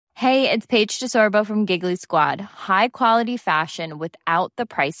Hey, it's Paige DeSorbo from Giggly Squad. High quality fashion without the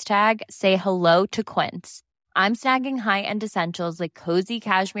price tag. Say hello to Quince. I'm snagging high-end essentials like cozy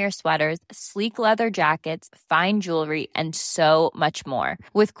cashmere sweaters, sleek leather jackets, fine jewelry, and so much more.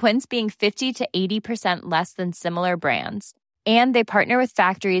 With Quince being 50 to 80% less than similar brands. And they partner with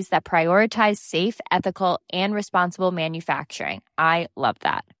factories that prioritize safe, ethical, and responsible manufacturing. I love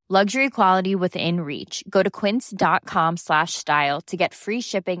that. Luxury quality within reach. Go to quince.com/style to get free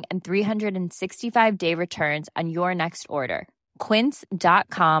shipping and 365-day returns on your next order.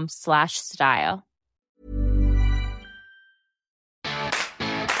 Quince.com/style.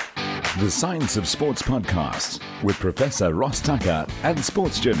 The Science of Sports podcast with Professor Ross Tucker and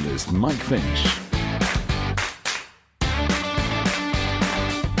sports journalist Mike Finch.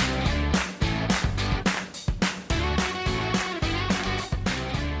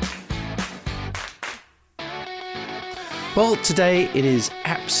 Well, today it is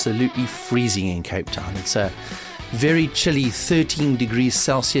absolutely freezing in Cape Town. It's a very chilly 13 degrees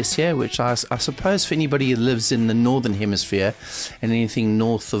Celsius here, which I suppose for anybody who lives in the northern hemisphere and anything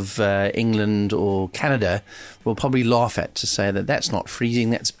north of England or Canada will probably laugh at, to say that that's not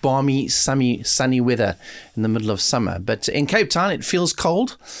freezing. That's balmy, sunny weather in the middle of summer. But in Cape Town, it feels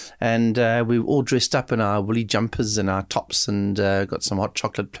cold, and we're all dressed up in our woolly jumpers and our tops, and got some hot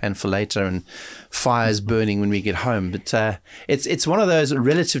chocolate planned for later, and fires burning when we get home. But it's one of those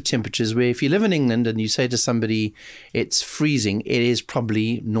relative temperatures where if you live in England and you say to somebody it's freezing, it is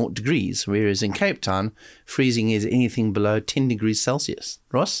probably 0 degrees, whereas in Cape Town, freezing is anything below 10 degrees Celsius.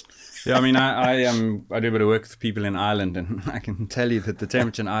 Ross? Yeah, I mean, I do a bit of work with people in Ireland, and I can tell you that the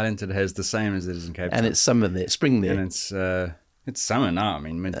temperature in Ireland today is the same as it is in Cape Town. And it's summer there, spring there. And it's summer now. I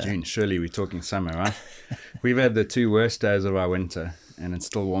mean, mid-June, surely we're talking summer, right? We've had the 2 worst days of our winter, and it's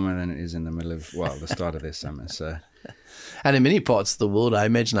still warmer than it is in the middle of, the start of this summer, so... And in many parts of the world, I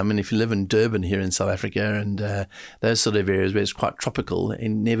imagine, if you live in Durban here in South Africa and those sort of areas where it's quite tropical, it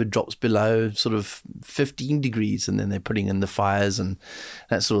never drops below sort of 15 degrees, and then they're putting in the fires and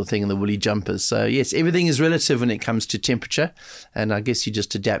that sort of thing and the woolly jumpers. So, yes, everything is relative when it comes to temperature, and I guess you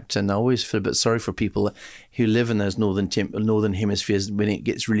just adapt. And I always feel a bit sorry for people who live in those northern hemispheres when it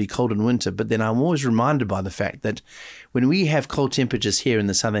gets really cold in winter. But then I'm always reminded by the fact that when we have cold temperatures here in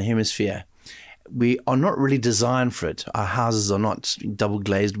the southern hemisphere, we are not really designed for it. Our houses are not double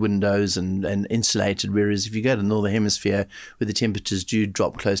glazed windows and insulated, whereas if you go to the northern hemisphere where the temperatures do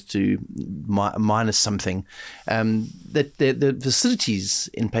drop close to minus something, the facilities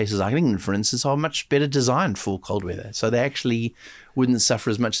in places like England, for instance, are much better designed for cold weather. So they actually wouldn't suffer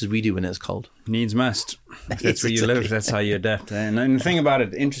as much as we do when it's cold. Needs must. If that's where you live, that's how you adapt. And the thing about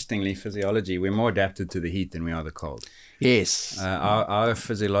it, interestingly, physiology, we're more adapted to the heat than we are the cold. Yes. Our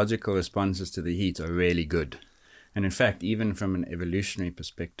physiological responses to the heat are really good. And in fact, even from an evolutionary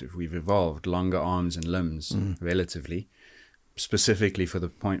perspective, we've evolved longer arms and limbs relatively, specifically for the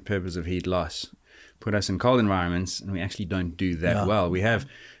purpose of heat loss. Put us in cold environments, and we actually don't do that well. We have,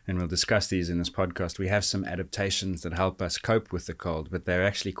 and we'll discuss these in this podcast, we have some adaptations that help us cope with the cold, but they're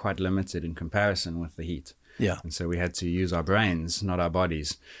actually quite limited in comparison with the heat. Yeah. And so we had to use our brains, not our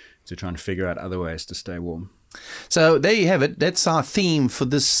bodies, to try and figure out other ways to stay warm. So there you have it. That's our theme for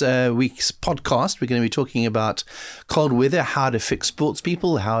this week's podcast. We're going to be talking about cold weather, how it affects sports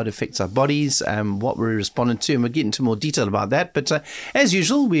people, how it affects our bodies, what we're responding to, and we'll get into more detail about that. But as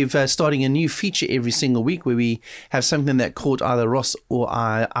usual, we're starting a new feature every single week where we have something that caught either Ross or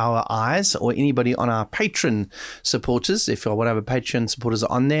our eyes, or anybody on our Patreon supporters. If one of our Patreon supporters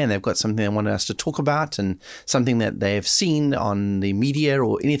are on there and they've got something they want us to talk about and something that they have seen on the media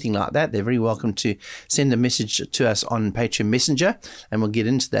or anything like that, they're very welcome to send a message to us on Patreon Messenger, and we'll get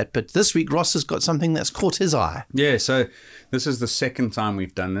into that. But this week, Ross has got something that's caught his eye. Yeah, so this is the second time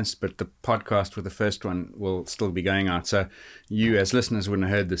we've done this, but the podcast with the first one will still be going out. So you as listeners wouldn't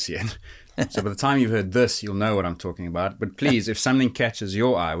have heard this yet. So by the time you've heard this, you'll know what I'm talking about. But please, if something catches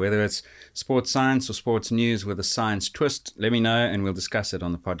your eye, whether it's sports science or sports news with a science twist, let me know and we'll discuss it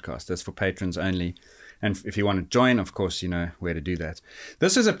on the podcast. That's for patrons only. And if you want to join, of course, you know where to do that.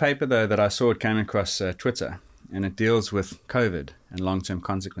 This is a paper, though, that I saw it came across Twitter, and it deals with COVID and long-term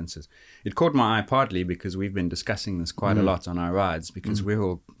consequences. It caught my eye partly because we've been discussing this quite a lot on our rides, because we're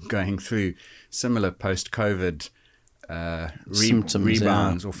all going through similar post-COVID symptoms,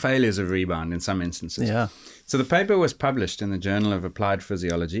 rebounds or failures of rebound in some instances. Yeah. So the paper was published in the Journal of Applied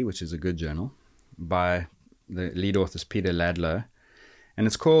Physiology, which is a good journal, by the lead authors Peter Ladlow. And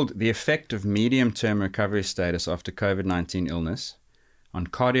it's called The Effect of Medium-Term Recovery Status After COVID-19 Illness on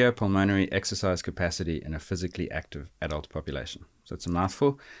Cardiopulmonary Exercise Capacity in a Physically Active Adult Population. So it's a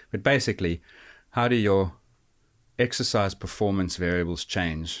mouthful, but basically, how do your exercise performance variables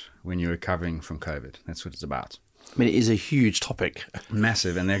change when you're recovering from COVID. That's what it's about. I mean, it is a huge topic.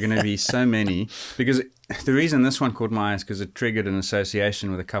 Massive. And there are going to be so many, because the reason this one caught my eye is because it triggered an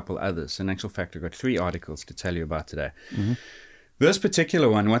association with a couple others. In actual fact, I've got 3 articles to tell you about today. Mm-hmm. This particular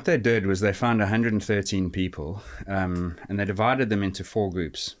one, what they did was they found 113 people, and they divided them into 4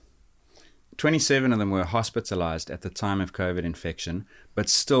 groups. 27 of them were hospitalized at the time of COVID infection, but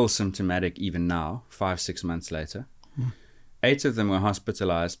still symptomatic even now, 5-6 months later. 8 of them were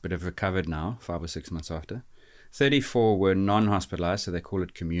hospitalized, but have recovered now, 5 or 6 months after. 34 were non-hospitalized, so they call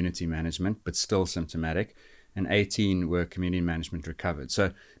it community management, but still symptomatic. And 18 were community management recovered. So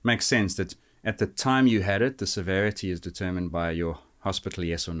it makes sense that at the time you had it, the severity is determined by your hospital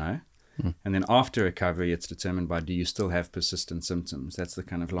yes or no. And then after recovery, it's determined by do you still have persistent symptoms. That's the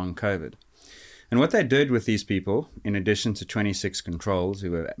kind of long COVID. And what they did with these people, in addition to 26 controls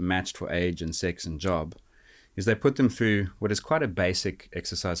who were matched for age and sex and job, is they put them through what is quite a basic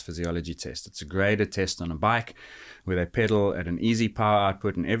exercise physiology test. It's a graded test on a bike where they pedal at an easy power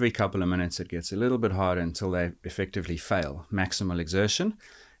output, and every couple of minutes it gets a little bit harder until they effectively fail maximal exertion.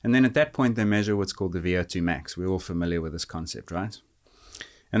 And then at that point they measure what's called the VO2 max. We're all familiar with this concept, right?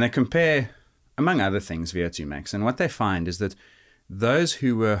 And they compare, among other things, VO2 max. And what they find is that those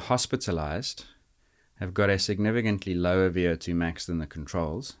who were hospitalized have got a significantly lower VO2 max than the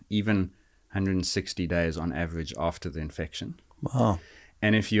controls, even 160 days on average after the infection. Wow.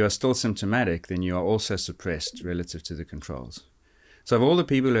 And if you are still symptomatic, then you are also suppressed relative to the controls. So of all the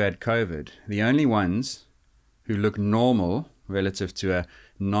people who had COVID, the only ones who look normal relative to a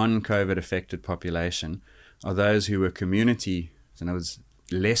non-COVID affected population are those who were community, in other words,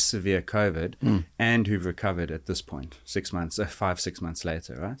 less severe COVID, and who've recovered at this point, 6 months, 5-6 months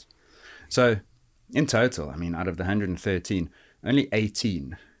later, right? So in total, I mean, out of the 113, only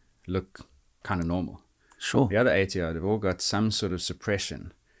 18 look kind of normal. Sure. The other 80 have all got some sort of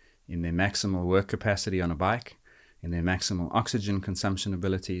suppression in their maximal work capacity on a bike, in their maximal oxygen consumption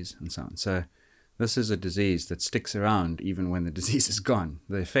abilities, and so on. So this is a disease that sticks around even when the disease is gone,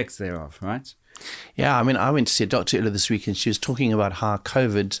 the effects thereof, right? Yeah, I mean, I went to see a doctor earlier this week and she was talking about how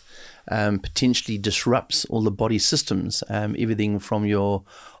COVID potentially disrupts all the body systems, everything from your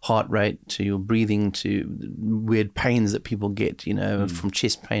heart rate to your breathing to weird pains that people get, you know, from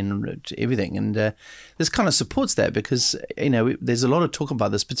chest pain to everything. And this kind of supports that because, you know, there's a lot of talk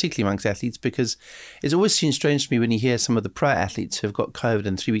about this, particularly amongst athletes, because it's always seems strange to me when you hear some of the pro athletes who have got COVID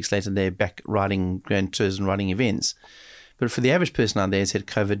and 3 weeks later they're back riding grand tours and riding events. But for the average person out there who's had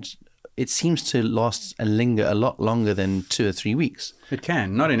COVID, it seems to last and linger a lot longer than 2 or 3 weeks. It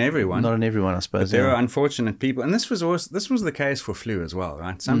can, not in everyone. Not in everyone, I suppose. But there are unfortunate people, and this was the case for flu as well,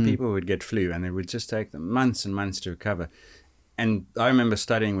 right? Some people would get flu, and it would just take them months and months to recover. And I remember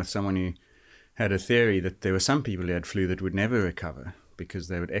studying with someone who had a theory that there were some people who had flu that would never recover because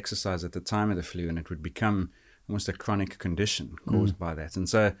they would exercise at the time of the flu, and it would become almost a chronic condition caused by that. And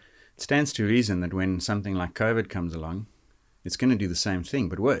so it stands to reason that when something like COVID comes along, it's going to do the same thing,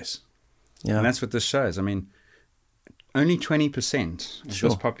 but worse. Yeah. And that's what this shows. I mean, only 20% of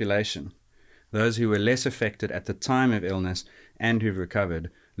this population, those who were less affected at the time of illness and who've recovered,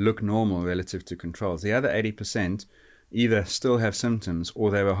 look normal relative to controls. The other 80% either still have symptoms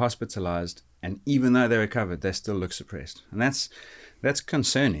or they were hospitalized, and even though they recovered, they still look suppressed. And that's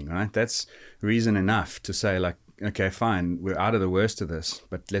concerning, right? That's reason enough to say, like, okay, fine, we're out of the worst of this,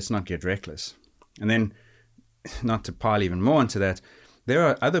 but let's not get reckless. And then, not to pile even more into that, there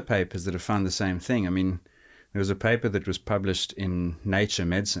are other papers that have found the same thing. I mean, there was a paper that was published in Nature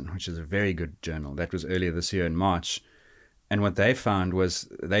Medicine, which is a very good journal. That was earlier this year in March. And what they found was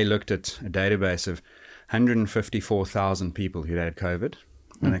they looked at a database of 154,000 people who had COVID,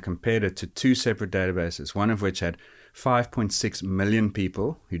 and they compared it to 2 separate databases, one of which had 5.6 million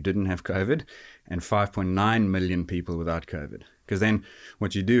people who didn't have COVID and 5.9 million people without COVID. Because then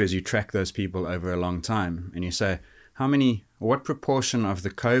what you do is you track those people over a long time, and you say, what proportion of the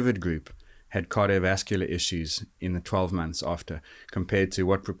COVID group had cardiovascular issues in the 12 months after compared to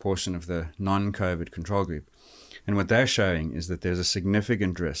what proportion of the non-COVID control group? And what they're showing is that there's a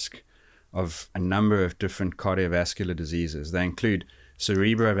significant risk of a number of different cardiovascular diseases. They include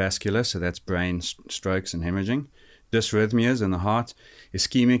cerebrovascular, so that's brain strokes and hemorrhaging, dysrhythmias in the heart,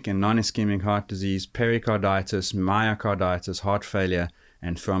 ischemic and non-ischemic heart disease, pericarditis, myocarditis, heart failure,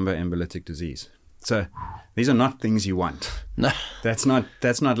 and thromboembolic disease. So these are not things you want. No. That's not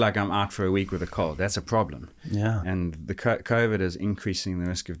like I'm out for a week with a cold. That's a problem. Yeah. And the COVID is increasing the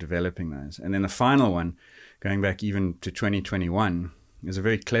risk of developing those. And then the final one, going back even to 2021, is a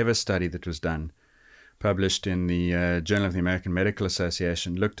very clever study that was done, published in the Journal of the American Medical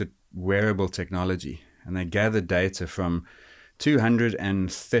Association, looked at wearable technology. and they gathered data from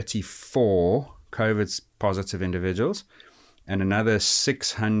 234 COVID positive individuals and another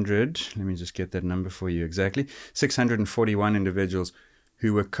 600, let me just get that number for you exactly, 641 individuals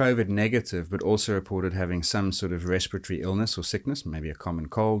who were COVID negative but also reported having some sort of respiratory illness or sickness, maybe a common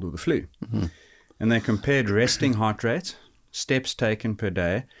cold or the flu. Mm-hmm. And they compared resting heart rate, steps taken per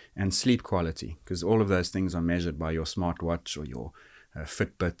day, and sleep quality, because all of those things are measured by your smartwatch or your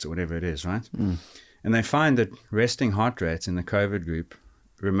Fitbit or whatever it is, right? Mm. And they find that resting heart rate in the COVID group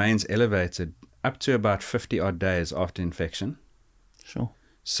remains elevated up to about 50 odd days after infection. Sure.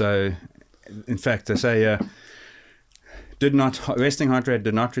 So, in fact, they say resting heart rate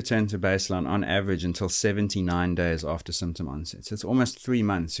did not return to baseline on average until 79 days after symptom onset. So it's almost 3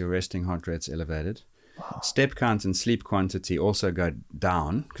 months your resting heart rate's elevated. Wow. Step count and sleep quantity also go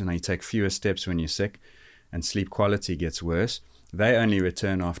down because now you take fewer steps when you're sick, and sleep quality gets worse. They only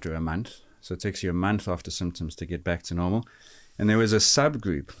return after a month. So it takes you a month after symptoms to get back to normal. And there was a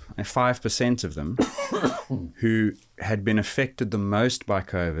subgroup, 5% of them, who had been affected the most by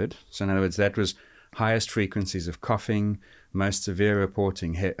COVID. So in other words, that was highest frequencies of coughing, most severe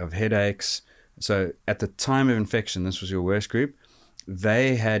reporting of headaches. So at the time of infection, this was your worst group.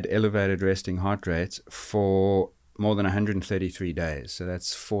 They had elevated resting heart rates for more than 133 days. So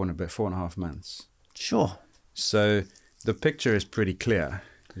that's 4.5 months. Sure. So the picture is pretty clear.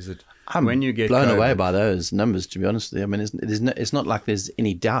 Is that I'm when you get blown COVID, away by those numbers, to be honest with you. I mean, it's not like there's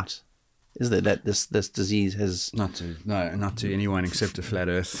any doubt, is there, that this disease has... Not to anyone except a flat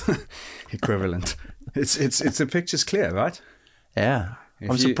earth equivalent. It's the picture's clear, right? Yeah.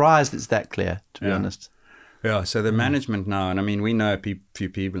 I'm surprised it's that clear, to be honest. Yeah, so the management now, and I mean, we know a few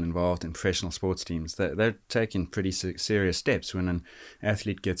people involved in professional sports teams, they're taking pretty serious steps. When an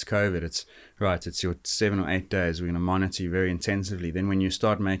athlete gets COVID, it's your 7 or 8 days. We're going to monitor you very intensively. Then when you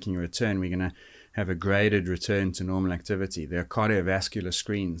start making a return, we're going to have a graded return to normal activity. There are cardiovascular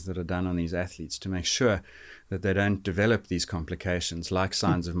screens that are done on these athletes to make sure that they don't develop these complications like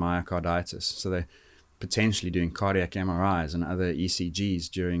signs of myocarditis. So they're potentially doing cardiac MRIs and other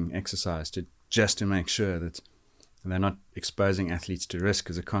ECGs during exercise just to make sure that they're not exposing athletes to risk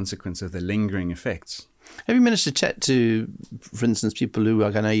as a consequence of the lingering effects. Have you managed to chat to, for instance, people who,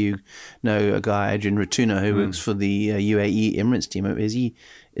 like I know you know a guy, Adrian Ratuna, who works for the UAE Emirates team. Has he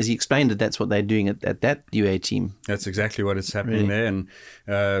explained that that's what they're doing at that UAE team? That's exactly what is happening there. And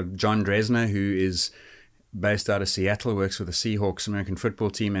John Dresner, who is based out of Seattle, works for the Seahawks American football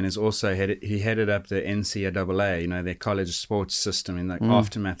team, and is also headed up the NCAA, their college sports system in the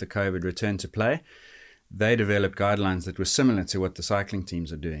aftermath of COVID return to play. They developed guidelines that were similar to what the cycling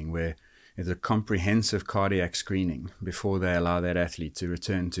teams are doing, where there's a comprehensive cardiac screening before they allow that athlete to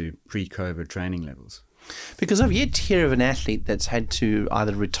return to pre-COVID training levels. Because I've yet to hear of an athlete that's had to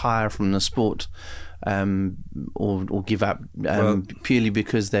either retire from the sport or give up purely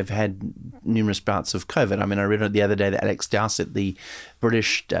because they've had numerous bouts of COVID. I mean, I read the other day that Alex Dowsett, the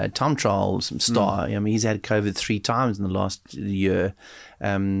British time trial star, I mean, he's had COVID 3 times in the last year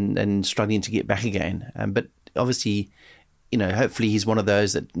and struggling to get back again. But obviously, hopefully he's one of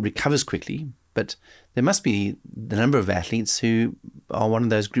those that recovers quickly. But there must be the number of athletes who are one of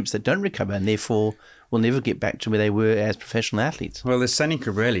those groups that don't recover and therefore will never get back to where they were as professional athletes. Well, there's Sonny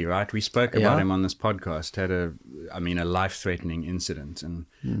Cabrelli, right? We spoke about him on this podcast, had a life-threatening incident. And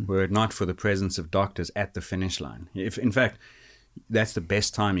were it not for the presence of doctors at the finish line, in fact, that's the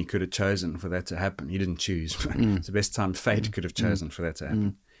best time he could have chosen for that to happen. He didn't choose. It's the best time fate could have chosen for that to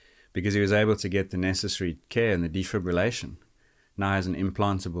happen. Because he was able to get the necessary care and the defibrillation. Now has an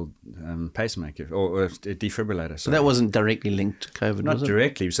implantable pacemaker or a defibrillator. So that wasn't directly linked to COVID, Not was it?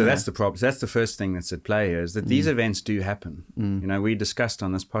 directly. So that's the problem. That's the first thing that's at play here, is that these events do happen. We discussed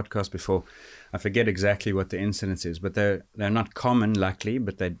on this podcast before, I forget exactly what the incidence is, but they're not common, luckily,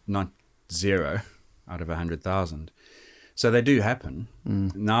 but they're not 0 out of 100,000. So they do happen.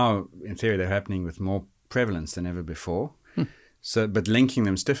 Now, in theory, they're happening with more prevalence than ever before. So, but linking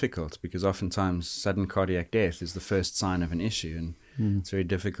them is difficult because oftentimes sudden cardiac death is the first sign of an issue, and it's very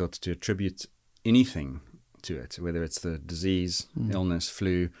difficult to attribute anything to it, whether it's the disease, illness,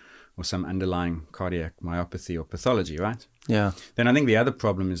 flu, or some underlying cardiac myopathy or pathology, right? Yeah. Then I think the other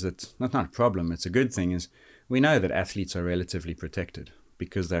problem is that, not a problem, it's a good thing, is we know that athletes are relatively protected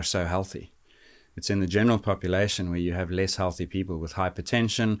because they're so healthy. It's in the general population where you have less healthy people with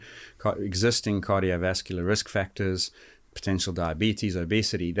hypertension, existing cardiovascular risk factors, potential diabetes,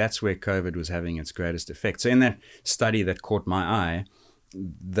 obesity. That's where COVID was having its greatest effect. So in that study that caught my eye,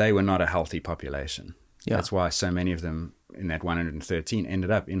 they were not a healthy population. Yeah. That's why so many of them in that 113 ended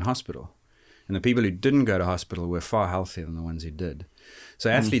up in hospital. And the people who didn't go to hospital were far healthier than the ones who did. So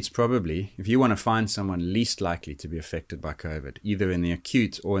athletes probably, if you want to find someone least likely to be affected by COVID, either in the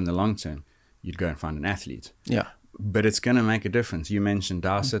acute or in the long term, you'd go and find an athlete. Yeah. But it's going to make a difference. You mentioned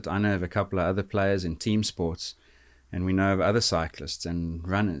Dowsett. I know of a couple of other players in team sports, and we know of other cyclists and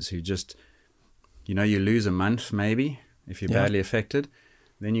runners who just, you lose a month maybe if you're badly affected.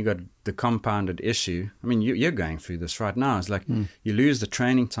 Then you got the compounded issue. I mean, you're going through this right now. It's like you lose the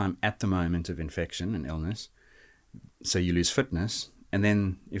training time at the moment of infection and illness, so you lose fitness. And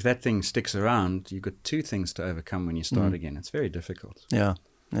then if that thing sticks around, you've got two things to overcome when you start again. It's very difficult. Yeah.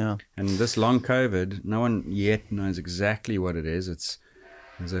 Yeah. And this long COVID, no one yet knows exactly what it is.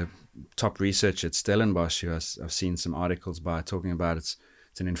 There's a top researcher at Stellenbosch who I've seen some articles by talking about it's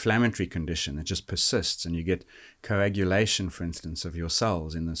an inflammatory condition that just persists, and you get coagulation, for instance, of your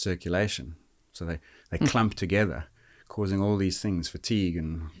cells in the circulation. So they clump together, causing all these things, fatigue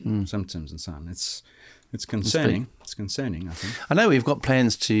and symptoms and so on. It's concerning. It's concerning, I think. I know we've got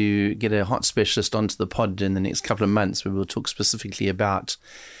plans to get a heart specialist onto the pod in the next couple of months where we'll talk specifically about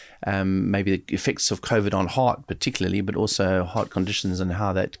maybe the effects of COVID on heart particularly, but also heart conditions and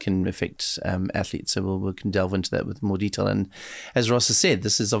how that can affect athletes. So we can delve into that with more detail. And as Ross has said,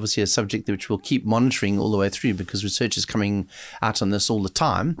 this is obviously a subject which we'll keep monitoring all the way through because research is coming out on this all the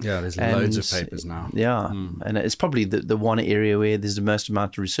time. Yeah, there's loads of papers now. Yeah, and it's probably the one area where there's the most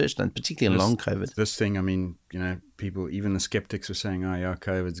amount of research done, particularly in long COVID. This thing, I mean, people, even the skeptics were saying,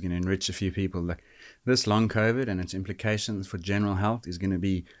 COVID's going to enrich a few people. Like this long COVID and its implications for general health is going to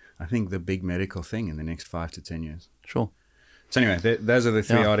be, I think, the big medical thing in the next 5 to 10 years. Sure. So anyway, those are the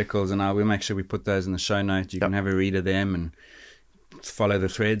three articles, and we'll make sure we put those in the show notes. You can have a read of them and follow the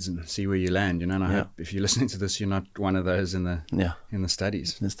threads and see where you land. And I hope if you're listening to this, you're not one of those in the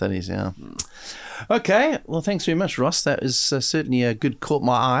studies. In the studies, Okay, well, thanks very much, Ross. That is certainly a good caught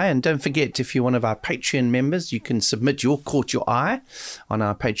my eye. And don't forget, if you're one of our Patreon members, you can submit your caught your eye on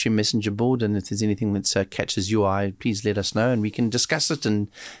our Patreon messenger board. And if there's anything that catches your eye, please let us know and we can discuss it and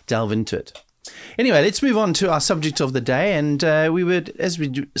delve into it. Anyway, let's move on to our subject of the day. And we were, as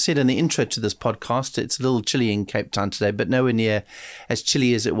we said in the intro to this podcast, it's a little chilly in Cape Town today, but nowhere near as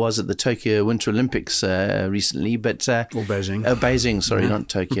chilly as it was at the Tokyo Winter Olympics recently. But or Beijing. Beijing, sorry, not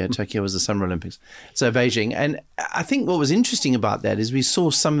Tokyo. Tokyo was the Summer Olympics. So Beijing. And I think what was interesting about that is we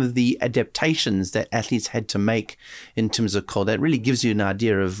saw some of the adaptations that athletes had to make in terms of cold. That really gives you an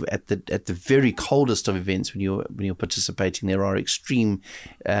idea of at the very coldest of events when you're participating, there are extreme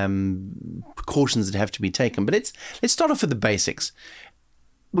precautions that have to be taken. But let's start off with the basics.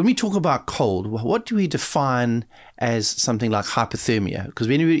 When we talk about cold, what do we define as something like hypothermia? Because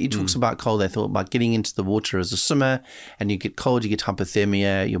when anybody talks about cold, they thought about getting into the water as a swimmer, and you get cold, you get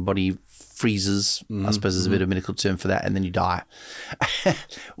hypothermia, your body freezes. I suppose there's a bit of a medical term for that, and then you die.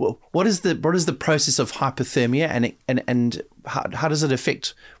 Well, what is the process of hypothermia, and how does it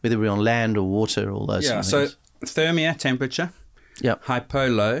affect whether we're on land or water, all those things? So thermia, temperature. Yep. Hypo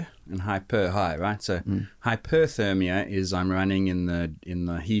low and hyper high, right? So hyperthermia is I'm running in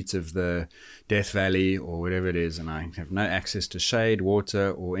the heat of the Death Valley or whatever it is, and I have no access to shade,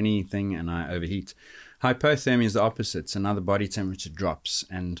 water, or anything, and I overheat. Hypothermia is the opposite. So now the body temperature drops,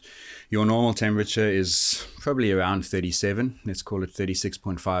 and your normal temperature is probably around 37. Let's call it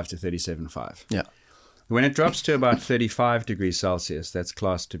 36.5 to 37.5. Yeah. When it drops to about 35 degrees Celsius, that's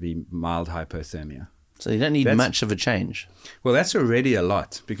classed to be mild hypothermia. So you don't need much of a change. Well, that's already a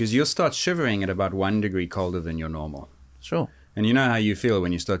lot, because you'll start shivering at about 1 degree colder than your normal. Sure. And you know how you feel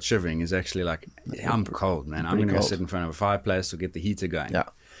when you start shivering is actually like, I'm cold, man. I'm going to go sit in front of a fireplace or get the heater going. Yeah.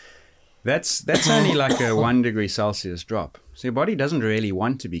 That's only like a 1 degree Celsius drop. So your body doesn't really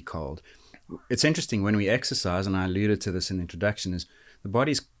want to be cold. It's interesting when we exercise, and I alluded to this in the introduction, is the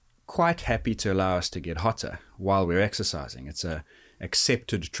body's quite happy to allow us to get hotter while we're exercising. It's a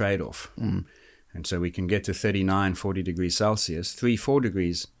accepted trade-off. And so we can get to 39, 40 degrees Celsius, 3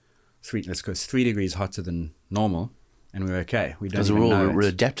 degrees hotter than normal, and we're okay. We don't even know. We're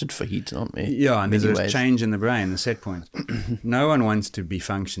adapted for heat, aren't we? Yeah, and there's a change in the brain, the set point. No one wants to be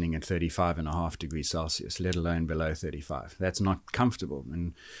functioning at 35.5 degrees Celsius, let alone below 35. That's not comfortable,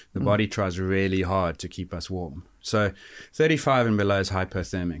 and the body tries really hard to keep us warm. So 35 and below is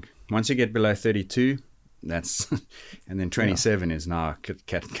hypothermic. Once you get below 32, and then 27 is now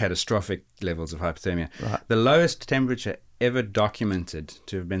catastrophic levels of hypothermia. Right. The lowest temperature ever documented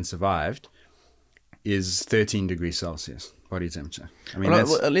to have been survived is 13 degrees Celsius body temperature. I mean,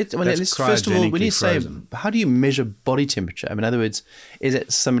 let's first of all, when you say, how do you measure body temperature? I mean, in other words, is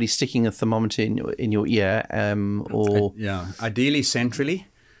it somebody sticking a thermometer in your ear, or ideally centrally?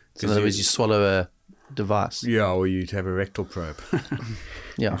 So in other words, you swallow a device. Yeah, or you'd have a rectal probe.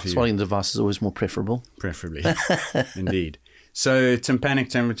 Yeah, swallowing the device is always more preferable. Preferably, indeed. So tympanic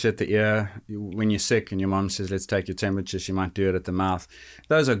temperature at the ear, when you're sick and your mom says, let's take your temperature, she might do it at the mouth.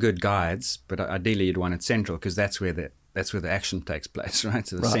 Those are good guides, but ideally you'd want it central because that's where the action takes place, right?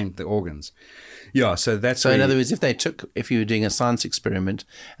 So the organs. Yeah, so that's So in other words, if you were doing a science experiment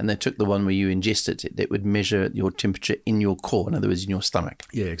and they took the one where you ingest it, that would measure your temperature in your core, in other words, in your stomach.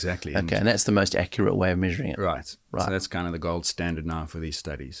 Yeah, exactly. Okay, and that's the most accurate way of measuring it. Right. So that's kind of the gold standard now for these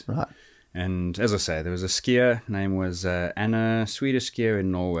studies. Right. And as I say, there was a skier, name was Anna, Swedish skier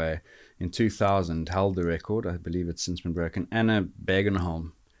in Norway in 2000, held the record. I believe it's since been broken. Anna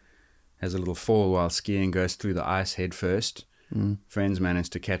Bergenholm has a little fall while skiing, goes through the ice head first. Friends manage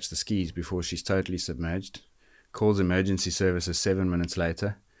to catch the skis before she's totally submerged. Calls emergency services 7 minutes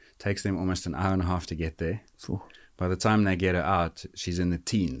later. Takes them almost an hour and a half to get there. Ooh. By the time they get her out, she's in the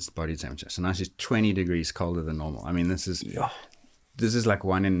teens body temperature. So now she's 20 degrees colder than normal. I mean, this is like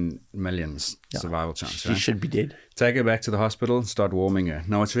 1 in millions survival chance. She right? should be dead. Take her back to the hospital and start warming her.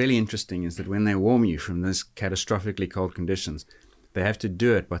 Now, what's really interesting is that when they warm you from those catastrophically cold conditions, they have to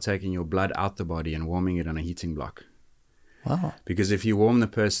do it by taking your blood out the body and warming it on a heating block. Wow. Because if you warm the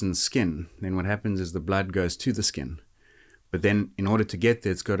person's skin, then what happens is the blood goes to the skin. But then in order to get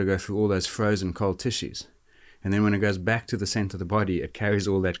there, it's got to go through all those frozen cold tissues. And then when it goes back to the center of the body, it carries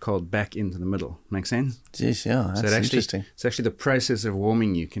all that cold back into the middle. Make sense? Jeez, yeah, that's interesting. So actually the process of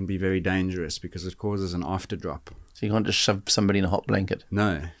warming you can be very dangerous because it causes an afterdrop. So you can't just shove somebody in a hot blanket.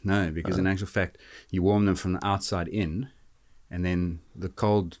 No, because in actual fact, you warm them from the outside in, and then the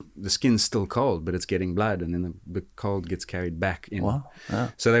skin's still cold, but it's getting blood, and then the cold gets carried back in. Wow. Yeah.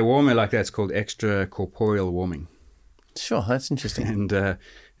 So they warm it like that. It's called extracorporeal warming. Sure, that's interesting. And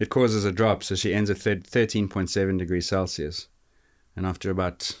it causes a drop. So she ends at 13.7 degrees Celsius. And after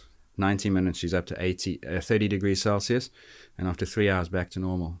about 90 minutes, she's up to 30 degrees Celsius. And after 3 hours, back to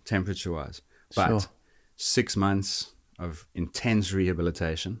normal, temperature-wise. But Sure. 6 months of intense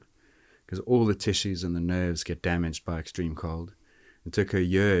rehabilitation, because all the tissues and the nerves get damaged by extreme cold. It took her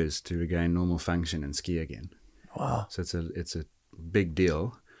years to regain normal function and ski again. Wow. So it's a big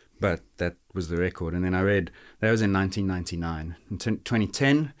deal, but that was the record. And then I read, that was in 1999. In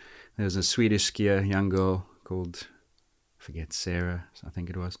 2010, there was a Swedish skier, young girl called, I forget, Sarah, I think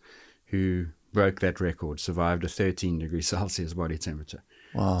it was, who broke that record, survived a 13 degrees Celsius body temperature.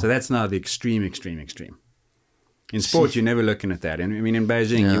 Wow. So that's now the extreme. In sport, you're never looking at that. And I mean, in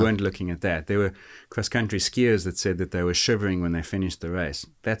Beijing, you weren't looking at that. There were cross-country skiers that said that they were shivering when they finished the race.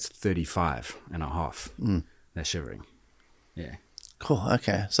 That's 35 and a half. They're shivering. Yeah. Cool.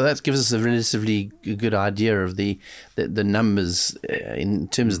 Okay. So that gives us a relatively good idea of the numbers in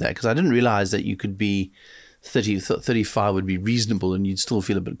terms of that, because I didn't realize that you could be 35 would be reasonable and you'd still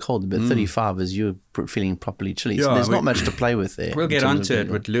feel a bit cold, but 35 is you're feeling properly chilly. So there's not much to play with there. We'll get onto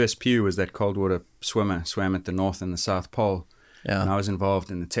it, but Lewis Pugh was that cold water swimmer, swam at the North and the South Pole. Yeah. And I was involved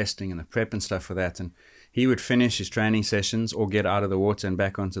in the testing and the prep and stuff for that. And he would finish his training sessions or get out of the water and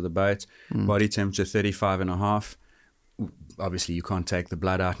back onto the boat, body temperature 35 and a half. Obviously, you can't take the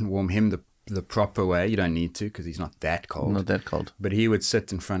blood out and warm him the proper way. You don't need to because he's not that cold. Not that cold. But he would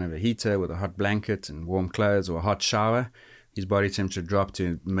sit in front of a heater with a hot blanket and warm clothes or a hot shower. His body temperature dropped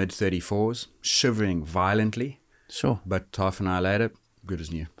to mid-34s, shivering violently. Sure. But half an hour later, good as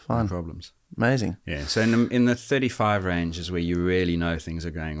new. Fine. No problems. Amazing. Yeah. So in the 35 range is where you really know things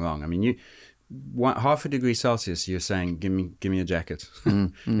are going wrong. I mean, half a degree Celsius, you're saying, give me a jacket.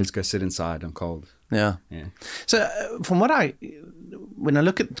 Let's go sit inside. I'm cold. Yeah. So when I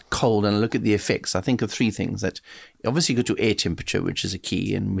look at cold and I look at the effects, I think of three things. That obviously you've got your air temperature, which is a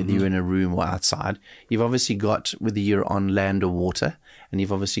key, and whether you're in a room or outside. You've obviously got whether you're on land or water, and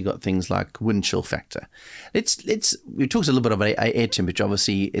you've obviously got things like wind chill factor. We talked a little bit about air temperature.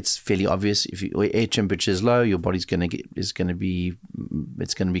 Obviously, it's fairly obvious. If your air temperature is low, your body's going to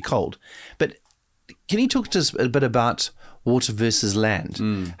be cold. But can you talk to us a bit about water versus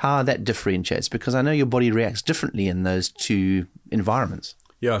land, how that differentiates? Because I know your body reacts differently in those two environments.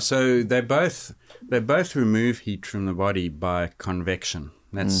 Yeah, so they both remove heat from the body by convection.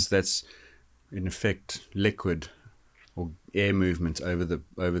 That's in effect liquid or air movement over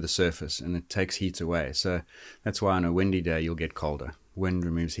the surface, and it takes heat away. So that's why on a windy day you'll get colder. Wind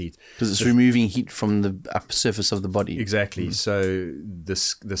removes heat because it's removing heat from the upper surface of the body. Exactly. So the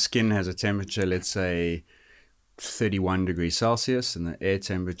skin has a temperature, let's say 31 degrees Celsius, and the air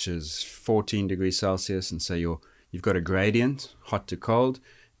temperature is 14 degrees Celsius, and so you've got a gradient, hot to cold.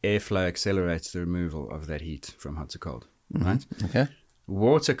 Airflow accelerates the removal of that heat from hot to cold, right? Okay.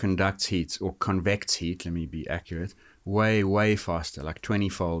 Water conducts heat, or convects heat, let me be accurate, way, way faster, like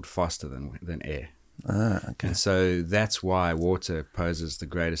 20-fold faster than air. Okay. And so that's why water poses the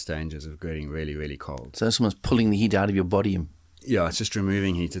greatest dangers of getting really, really cold. So someone's pulling the heat out of your body and Yeah, it's just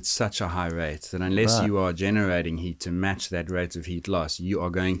removing heat at such a high rate that unless you are generating heat to match that rate of heat loss, you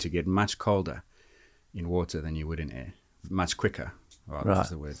are going to get much colder in water than you would in air, much quicker. Is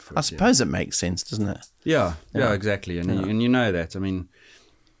the word for I suppose it makes sense, doesn't it? Yeah, exactly. And you know that. I mean,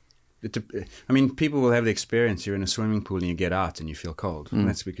 people will have the experience. You're in a swimming pool and you get out and you feel cold. And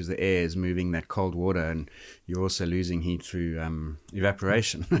that's because the air is moving that cold water, and you're also losing heat through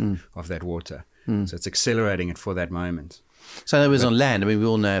evaporation of that water. So it's accelerating it for that moment. So in other words, on land, I mean, we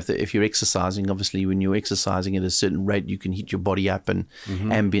all know if you're exercising, obviously when you're exercising at a certain rate, you can heat your body up, and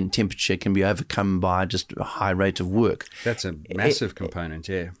ambient temperature can be overcome by just a high rate of work. That's a massive component,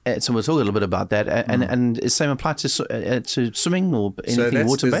 yeah. So we'll talk a little bit about that. And is the same apply to swimming or anything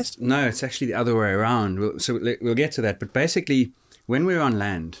water-based? No, it's actually the other way around. We'll get to that. But basically, when we're on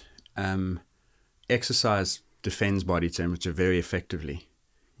land, exercise defends body temperature very effectively,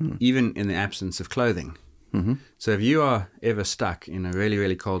 even in the absence of clothing. So if you are ever stuck in a really,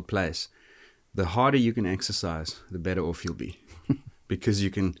 really cold place, the harder you can exercise, the better off you'll be, because you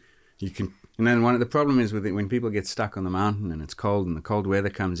can. And then the problem is with it, when people get stuck on the mountain and it's cold and the cold weather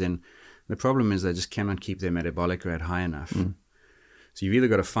comes in, the problem is they just cannot keep their metabolic rate high enough. So you've either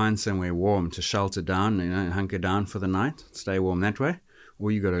got to find somewhere warm to shelter down, hunker down for the night, stay warm that way, or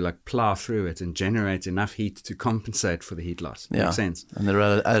you got to plow through it and generate enough heat to compensate for the heat loss. Yeah. Makes sense. And there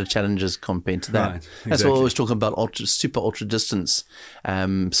are other challenges compared to that. Right, That's what I was talking about, super ultra distance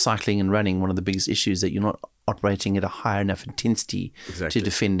cycling and running. One of the biggest issues that you're not operating at a high enough intensity to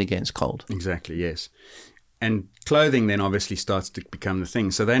defend against cold. Exactly, yes. And clothing then obviously starts to become the thing.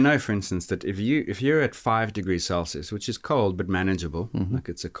 So they know, for instance, that if you're at 5 degrees Celsius, which is cold but manageable, like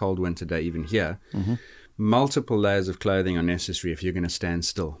it's a cold winter day even here, multiple layers of clothing are necessary if you're going to stand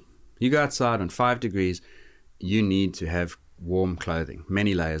still. You go outside on 5 degrees, you need to have warm clothing,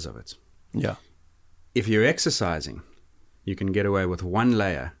 many layers of it. Yeah. If you're exercising, you can get away with 1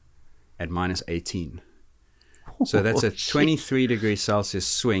 layer at minus 18. So that's a 23 degrees Celsius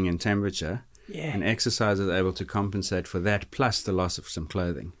swing in temperature. Yeah. And exercise is able to compensate for that, plus the loss of some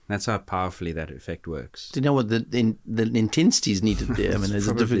clothing. That's how powerfully that effect works. Do you know what the intensity is needed there? I mean, is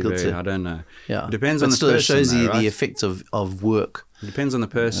it difficult to... I don't know. Yeah. It depends on the person. But still, it shows you right? the effects of work. It depends on the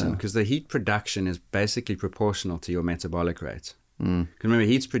person, because the heat production is basically proportional to your metabolic rate. Because remember,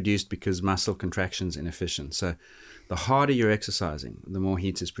 heat's produced because muscle contraction is inefficient. So the harder you're exercising, the more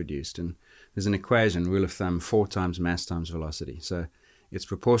heat is produced. And there's an equation, rule of thumb, 4 times mass times velocity. So it's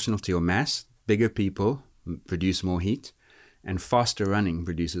proportional to your mass. Bigger people produce more heat, and faster running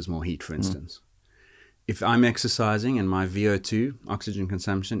produces more heat, for instance. If I'm exercising and my VO2, oxygen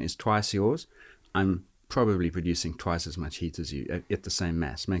consumption, is twice yours, I'm probably producing twice as much heat as you at the same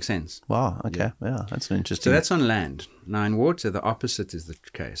mass. Makes sense? Wow, okay. Yeah, that's an interesting... So that's on land. Now in water, the opposite is the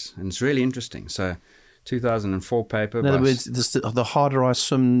case, and it's really interesting. So 2004 paper... In other words, the harder I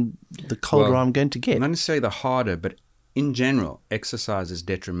swim, the colder I'm going to get. Not necessarily the harder, but in general, exercise is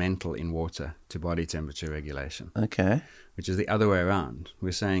detrimental in water to body temperature regulation. Okay. Which is the other way around.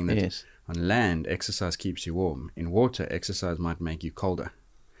 We're saying that on land, exercise keeps you warm. In water, exercise might make you colder.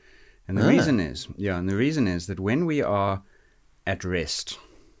 And the reason is that when we are at rest,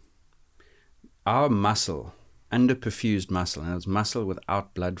 our muscle, underperfused muscle, and it's muscle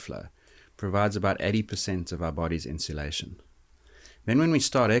without blood flow, provides about 80% of our body's insulation. Then when we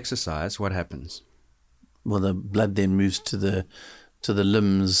start exercise, what happens? Well, the blood then moves to the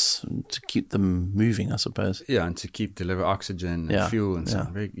limbs to keep them moving, I suppose. Yeah, and to deliver oxygen and fuel and so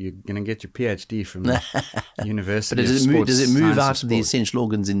on. You're going to get your PhD from the University But does it move out of the essential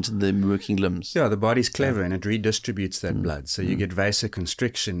organs into the working limbs? Yeah, the body's clever and it redistributes that blood. So you get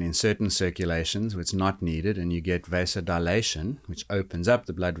vasoconstriction in certain circulations, which is not needed, and you get vasodilation, which opens up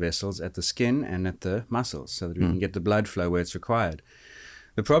the blood vessels at the skin and at the muscles so that we can get the blood flow where it's required.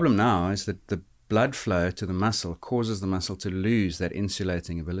 The problem now is that the blood flow to the muscle causes the muscle to lose that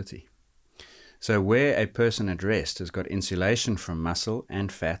insulating ability. So where a person at rest has got insulation from muscle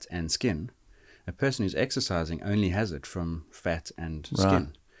and fat and skin, a person who's exercising only has it from fat and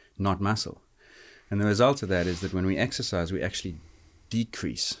skin, not muscle. And the result of that is that when we exercise, we actually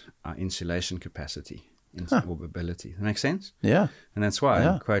decrease our insulation capacity or ability. That makes sense? Yeah. And that's why,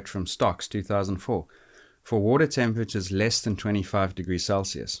 a quote from Stocks, 2004, for water temperatures less than 25 degrees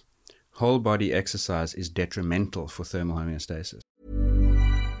Celsius, whole body exercise is detrimental for thermal homeostasis.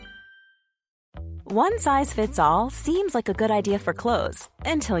 One size fits all seems like a good idea for clothes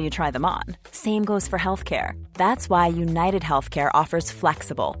until you try them on. Same goes for healthcare. That's why United Healthcare offers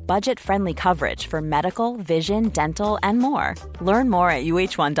flexible, budget-friendly coverage for medical, vision, dental, and more. Learn more at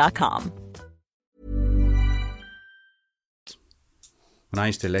uh1.com. When I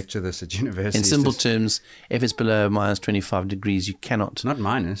used to lecture this at university, In simple terms, if it's below minus 25 degrees, you cannot. not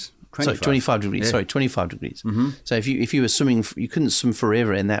minus 25. Sorry, 25 degrees. Yeah. Sorry, 25 degrees. Mm-hmm. So if you were swimming, you couldn't swim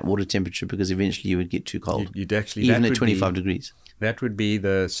forever in that water temperature because eventually you would get too cold. You'd actually even that at would 25 be- degrees. That would be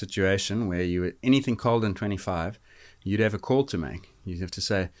the situation where anything colder than 25, you'd have a call to make. You'd have to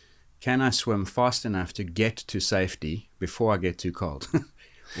say, can I swim fast enough to get to safety before I get too cold?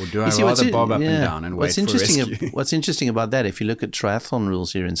 Or do I rather bob up and down and wait for rescue? What's interesting about that, if you look at triathlon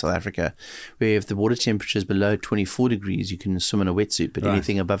rules here in South Africa, where if the water temperature is below 24 degrees, you can swim in a wetsuit, but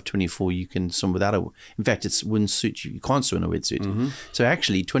anything above 24, you can swim without a. In fact, it wouldn't suit you. You can't swim in a wetsuit. Mm-hmm. So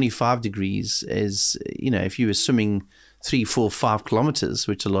actually, 25 degrees is, if you were swimming 3, 4, 5 kilometers,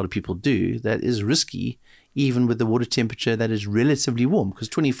 which a lot of people do, that is risky, even with the water temperature that is relatively warm, because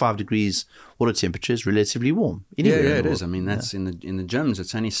 25 degrees water temperature is relatively warm. Yeah, it is. I mean, that's in the gyms.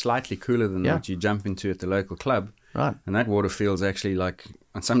 It's only slightly cooler than what you jump into at the local club. Right. And that water feels actually like,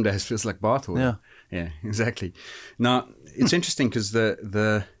 on some days, feels like bath water. Yeah, exactly. Now, it's interesting because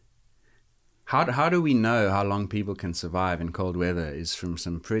how do we know how long people can survive in cold weather is from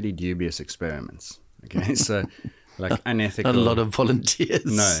some pretty dubious experiments. Okay, so like unethical. Not a lot of volunteers.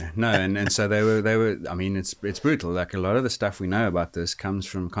 No, and so they were. I mean, it's brutal. Like a lot of the stuff we know about this comes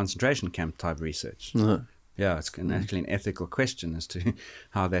from concentration camp type research. Yeah, it's actually an ethical question as to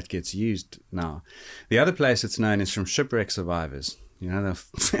how that gets used now. The other place it's known is from shipwreck survivors. They'll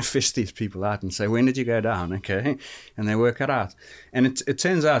fish these people out and say, when did you go down? Okay. And they work it out. And it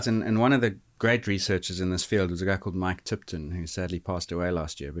turns out, and one of the great researchers in this field was a guy called Mike Tipton, who sadly passed away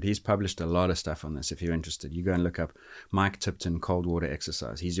last year. But he's published a lot of stuff on this. If you're interested, you go and look up Mike Tipton cold water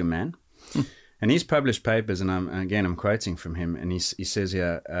exercise. He's your man. And he's published papers, and I'm quoting from him, and he says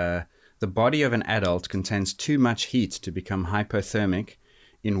here, the body of an adult contains too much heat to become hypothermic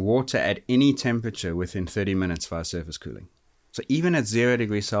in water at any temperature within 30 minutes via surface cooling. So even at 0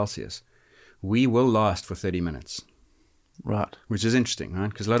 degrees Celsius, we will last for 30 minutes. Right. Which is interesting, right?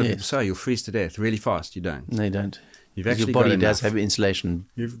 Because a lot of people say you'll freeze to death really fast. You don't. No, you don't. You've actually your body got does have insulation.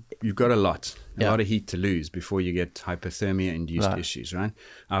 You've got a lot of heat to lose before you get hypothermia-induced issues, right?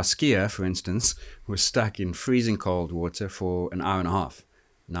 Our skier, for instance, was stuck in freezing cold water for an hour and a half.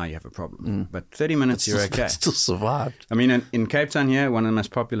 Now you have a problem. But 30 minutes, you're okay. Still survived. I mean, in Cape Town here, one of the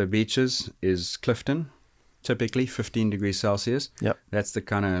most popular beaches is Clifton, typically 15 degrees Celsius. Yep. That's the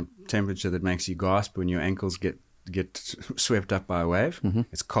kind of temperature that makes you gasp when your ankles get swept up by a wave. Mm-hmm.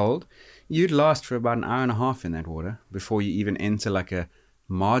 It's cold. You'd last for about an hour and a half in that water before you even enter like a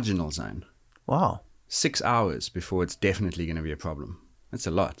marginal zone. Wow. 6 hours before it's definitely going to be a problem. That's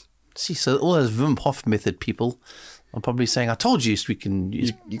a lot. See, so all those Wim Hof method people are probably saying, I told you we can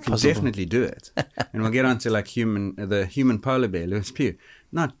use You can definitely do it. And we'll get on to like the human polar bear, Lewis Pugh.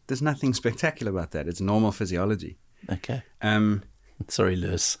 There's nothing spectacular about that. It's normal physiology. Okay. Sorry,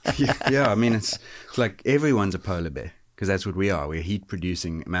 Lewis. yeah, I mean, it's like everyone's a polar bear because that's what we are. We're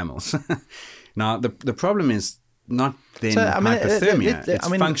heat-producing mammals. Now, the problem is not then hypothermia. It's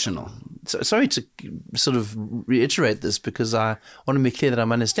functional. So, sorry to sort of reiterate this because I want to be clear that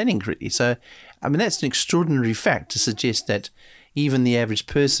I'm understanding correctly. So, I mean, that's an extraordinary fact to suggest that even the average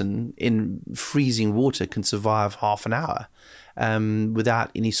person in freezing water can survive half an hour without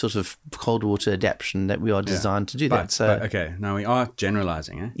any sort of cold water adaptation that we are designed to do that. So, okay, now we are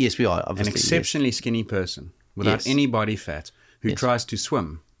generalizing. Eh? Yes, we are, obviously. An exceptionally skinny person without any body fat who tries to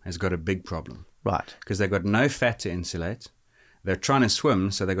swim has got a big problem. Right. Because they've got no fat to insulate. They're trying to swim,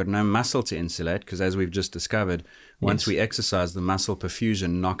 so they've got no muscle to insulate, because as we've just discovered, once we exercise, the muscle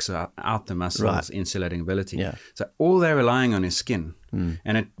perfusion knocks out the muscle's insulating ability. Yeah. So all they're relying on is skin. And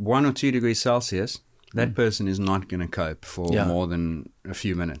at 1 or 2 degrees Celsius, that person is not going to cope for more than a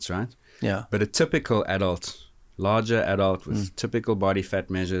few minutes, right? Yeah. But a typical adult, larger adult with typical body fat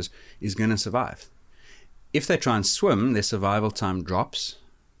measures is going to survive. If they try and swim, their survival time drops,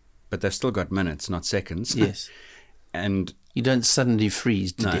 but they've still got minutes, not seconds. Yes. And you don't suddenly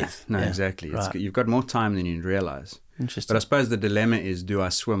freeze to death. No, exactly. Right. You've got more time than you'd realize. Interesting. But I suppose the dilemma is, do I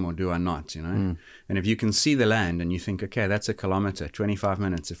swim or do I not, you know? And if you can see the land and you think, okay, that's a kilometer, 25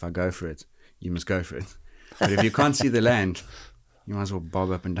 minutes, if I go for it, you must go for it. But if you can't see the land, you might as well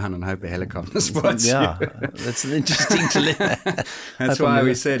bob up and down and hope a helicopter spots you. That's an interesting dilemma. That's why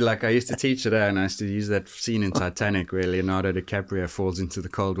we said, like, I used to teach it, and I used to use that scene in Titanic where Leonardo DiCaprio falls into the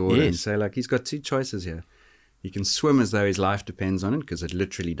cold water and say, like, he's got two choices here. He can swim as though his life depends on it, because it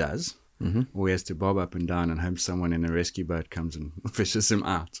literally does. or he has to bob up and down and hope someone in a rescue boat comes and fishes him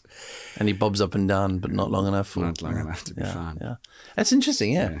out. And he bobs up and down, but not long enough. Not long enough to be found. Yeah, that's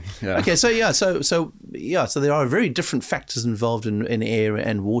interesting. Yeah. Okay, so there are very different factors involved in air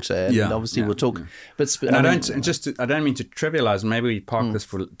and water, and obviously we'll talk. But and I don't mean to trivialize. Maybe we park this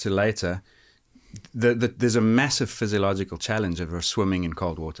to later. There's a massive physiological challenge of swimming in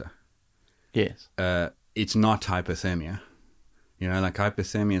cold water. Yes. It's not hypothermia. Like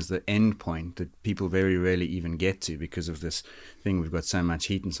hypothermia is the end point that people very rarely even get to because of this thing. We've got so much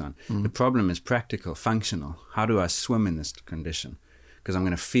heat and so on. The problem is practical, functional. How do I swim in this condition? Because I'm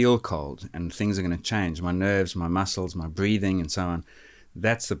going to feel cold and things are going to change. My nerves, my muscles, my breathing and so on.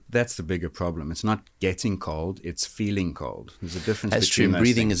 That's the bigger problem. It's not getting cold, it's feeling cold. There's a difference. That's between true. those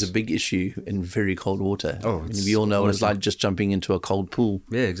Breathing things. is a big issue in very cold water. We all know what it's awesome. like just jumping into a cold pool.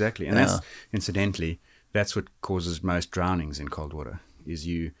 Yeah, exactly. And that's, incidentally, that's what causes most drownings in cold water.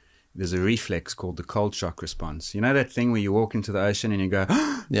 There's a reflex called the cold shock response. You know that thing where you walk into the ocean and you go,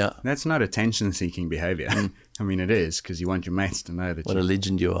 yeah, that's not attention-seeking behavior. I mean, it is, because you want your mates to know that what a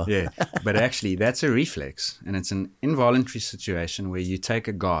legend you are. Yeah, but actually that's a reflex, and it's an involuntary situation where you take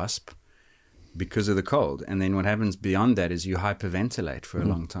a gasp because of the cold, and then what happens beyond that is you hyperventilate for a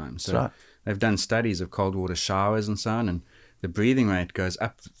long time. So they've done studies of cold water showers and so on, and the breathing rate goes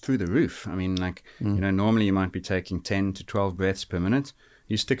up through the roof. I mean, normally you might be taking 10 to 12 breaths per minute.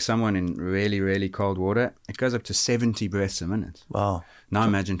 You stick someone in really, really cold water, it goes up to 70 breaths a minute. Wow. Now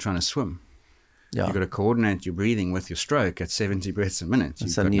imagine trying to swim. Yeah. You've got to coordinate your breathing with your stroke at 70 breaths a minute.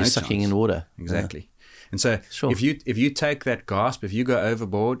 And suddenly you're sucking in water. Exactly. And so if you take that gasp, if you go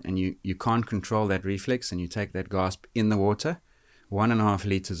overboard and you can't control that reflex and you take that gasp in the water, 1.5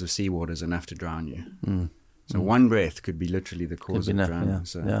 liters of seawater is enough to drown you. So one breath could be literally the cause of drowning.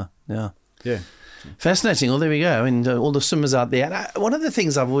 Yeah. Fascinating. Well, there we go. I mean, all the swimmers out there. And one of the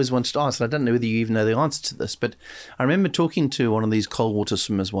things I've always wanted to ask, and I don't know whether you even know the answer to this, but I remember talking to one of these cold water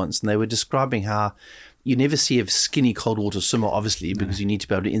swimmers once, and they were describing how you never see a skinny cold water swimmer, obviously, because you need to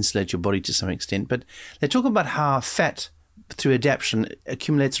be able to insulate your body to some extent. But they talk about how fat, through adaptation,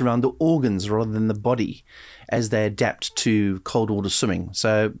 accumulates around the organs rather than the body as they adapt to cold water swimming.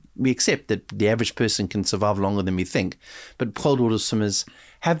 So we accept that the average person can survive longer than we think, but cold water swimmers,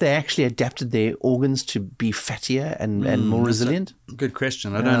 have they actually adapted their organs to be fattier and more resilient? Good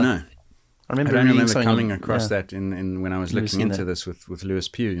question. I don't know. I don't remember coming across that in when I was looking into this with Lewis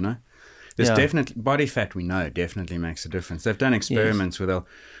Pugh, There's definitely body fat, we know, definitely makes a difference. They've done experiments where they'll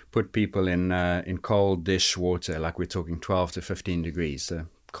put people in cold dish water, like we're talking 12 to 15 degrees, so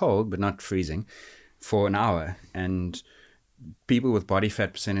cold but not freezing, for an hour. And people with body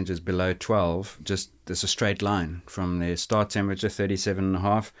fat percentages below 12, there's a straight line from their start temperature,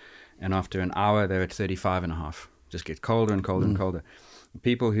 37.5, and after an hour, they're at 35.5. Just get colder and colder and colder.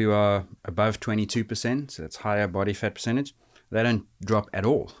 People who are above 22%, so that's higher body fat percentage, they don't drop at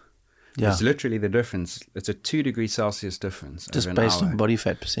all. Yeah. It's literally the difference. It's a 2 degrees Celsius difference. Just based on body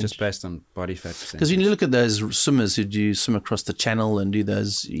fat percentage. Just based on body fat percentage. Because when you look at those swimmers who do swim across the channel and do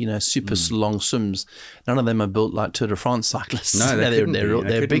those, super long swims, none of them are built like Tour de France cyclists. No,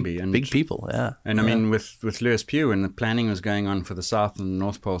 they're big people. Yeah. And I mean, with Lewis Pugh, when the planning was going on for the South and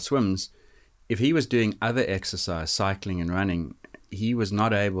North Pole swims, if he was doing other exercise, cycling and running, he was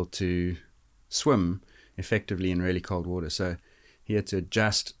not able to swim effectively in really cold water. So he had to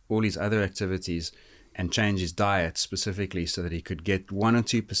adjust all his other activities and change his diet specifically so that he could get 1 or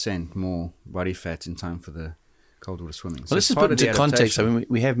 2% more body fat in time for the cold water swimming. So let's just put into context. I mean,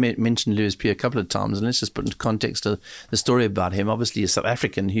 we have mentioned Lewis Pugh a couple of times, and let's just put into context the story about him. Obviously, a South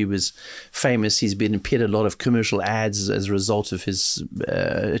African who was famous. He's appeared in a lot of commercial ads as a result of his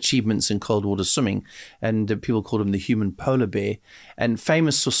achievements in cold water swimming, and people called him the human polar bear. And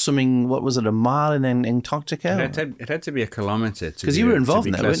famous for swimming, what was it, a mile in Antarctica? It had to be a kilometre because you were involved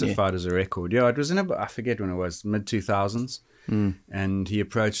in that, weren't you? Classified as a record. Yeah, it was I forget when it was, mid-2000s. And he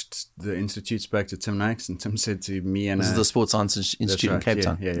approached the institute, spoke to Tim Noakes, and Tim said to me and this is the Sports Science Institute in Cape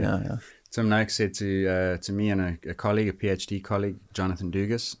Town. Yeah. Tim Noakes said to me and a colleague, a PhD colleague, Jonathan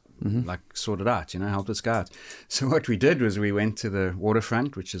Dugas, sort it out, help us out. So what we did was we went to the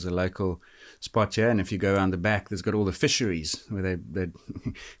waterfront, which is a local spot here, and if you go around the back, there's got all the fisheries where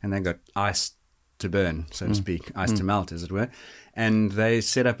they got ice to burn, so to speak, ice to melt, as it were. And they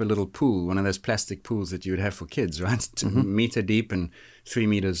set up a little pool, one of those plastic pools that you would have for kids, right? 2 meter deep and 3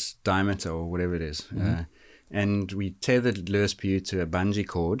 meters diameter or whatever it is. And we tethered Lewis Pugh to a bungee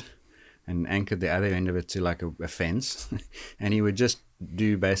cord and anchored the other end of it to like a fence. And he would just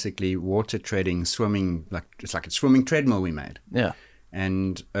do basically water treading, swimming, it's like a swimming treadmill we made. Yeah.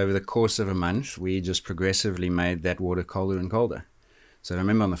 And over the course of a month, we just progressively made that water colder and colder. So I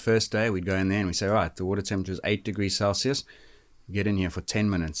remember on the first day, we'd go in there and we say, all right, the water temperature is 8 degrees Celsius. Get in here for 10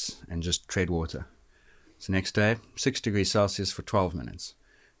 minutes and just tread water. So next day, 6 degrees Celsius for 12 minutes.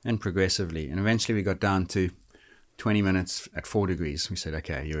 And progressively. And eventually we got down to 20 minutes at 4 degrees. We said,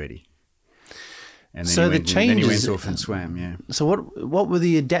 okay, you're ready. And then, so then he went off and swam, yeah. So what were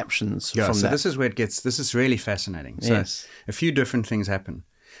the adaptions from so that? this is where this is really fascinating. So Yes. a few different things happen.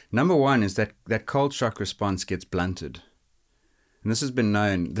 Number one is that cold shock response gets blunted. And this has been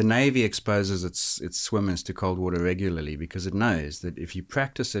known. The Navy exposes its swimmers to cold water regularly because it knows that if you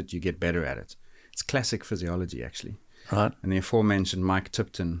practice it, you get better at it. It's classic physiology, actually. Right. And the aforementioned Mike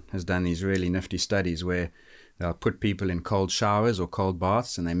Tipton has done these really nifty studies where they'll put people in cold showers or cold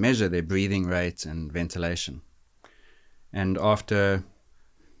baths and they measure their breathing rate and ventilation. And after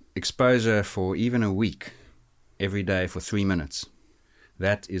exposure for even a week, every day for 3 minutes,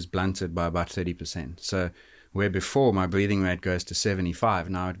 that is blunted by about 30%. So where before my breathing rate goes to 75,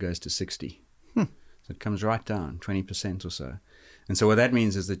 now it goes to 60. So it comes right down, 20% or so. And so what that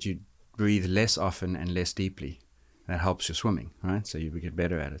means is that you breathe less often and less deeply. That helps your swimming, right? So you get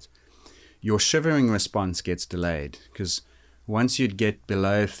better at it. Your shivering response gets delayed because once you'd get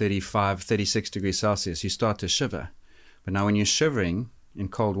below 35, 36 degrees Celsius, you start to shiver. But now when you're shivering in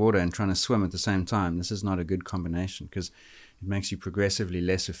cold water and trying to swim at the same time, this is not a good combination because it makes you progressively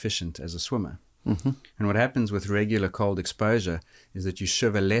less efficient as a swimmer. Mm-hmm. And what happens with regular cold exposure is that you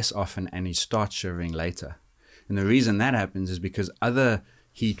shiver less often and you start shivering later. And the reason that happens is because other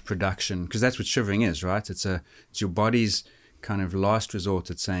heat production, because that's what shivering is, right? It's your body's kind of last resort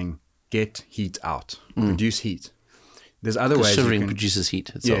at saying, get heat out, produce heat. There's other ways. Shivering produces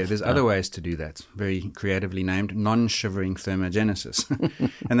heat itself. Yeah, there's other ways to do that. Very creatively named non-shivering thermogenesis.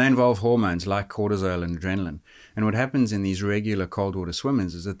 And they involve hormones like cortisol and adrenaline. And what happens in these regular cold water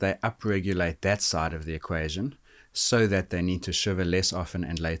swimmers is that they upregulate that side of the equation so that they need to shiver less often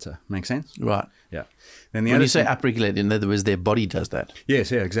and later. Make sense? Right. Yeah. Then the When other you say thing- upregulate, in other words, their body does that.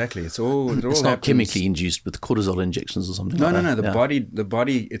 Yes, yeah, exactly. It's all It's not happens- chemically induced with cortisol injections or something No, like no, that. no. Yeah. The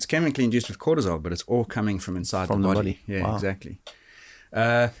body, it's chemically induced with cortisol, but it's all coming from inside From the the body. body. Yeah, Wow. exactly.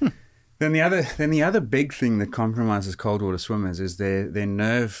 Then the other big thing that compromises cold water swimmers is their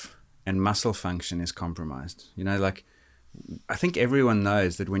nerve and muscle function is compromised. You know, like I think everyone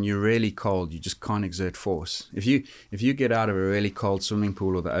knows that when you're really cold, you just can't exert force. If you get out of a really cold swimming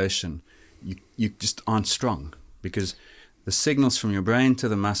pool or the ocean, you just aren't strong because the signals from your brain to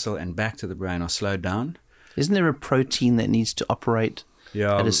the muscle and back to the brain are slowed down. Isn't there a protein that needs to operate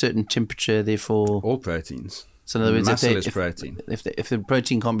at a certain temperature, therefore? All proteins. So in other words, muscle is protein. If the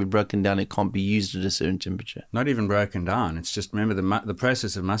protein can't be broken down, it can't be used at a certain temperature. Not even broken down. It's just, remember, the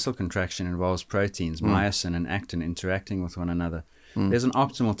process of muscle contraction involves proteins, myosin and actin interacting with one another. There's an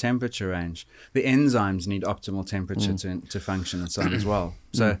optimal temperature range. The enzymes need optimal temperature to function and so on as well.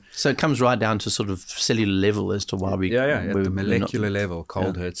 So it comes right down to sort of cellular level as to why we... at the molecular level,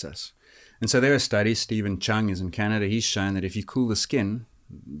 cold hurts us. And so there are studies. Stephen Chung is in Canada. He's shown that if you cool the skin,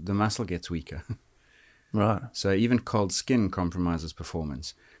 the muscle gets weaker. Right. So even cold skin compromises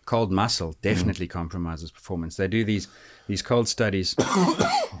performance. Cold muscle definitely compromises performance. They do these cold studies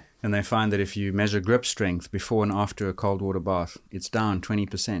and they find that if you measure grip strength before and after a cold water bath, it's down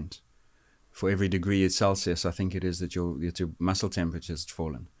 20% for every degree Celsius, I think it is, that your muscle temperature has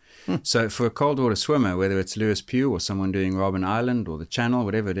fallen. So for a cold water swimmer, whether it's Lewis Pugh or someone doing Robben Island or the Channel,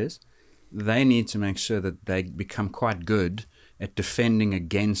 whatever it is, they need to make sure that they become quite good at defending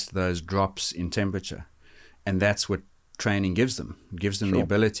against those drops in temperature. And that's what training gives them. It gives them the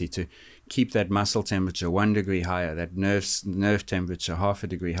ability to keep that muscle temperature 1 degree higher, that nerve temperature half a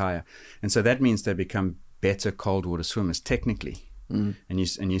degree higher. And so that means they become better cold water swimmers technically. And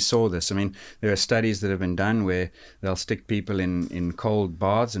you saw this. I mean, there are studies that have been done where they'll stick people in cold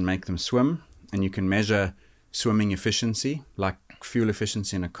baths and make them swim. And you can measure swimming efficiency, like fuel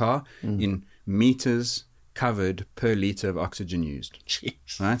efficiency in a car, in meters covered per liter of oxygen used.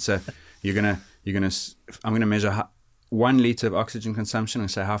 Jeez. Right? So I'm gonna measure 1 liter of oxygen consumption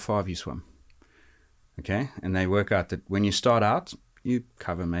and say, how far have you swum? Okay, and they work out that when you start out, you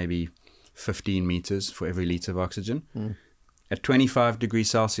cover maybe 15 meters for every liter of oxygen. At 25 degrees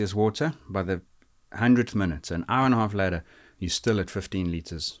Celsius water, by the 100th minute, so an hour and a half later, you're still at 15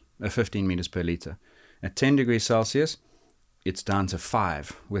 meters per liter. At 10 degrees Celsius, it's down to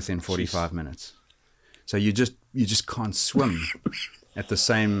 5 within 45 minutes. So you just can't swim at the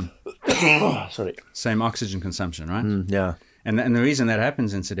same oxygen consumption, right? Yeah. And the reason that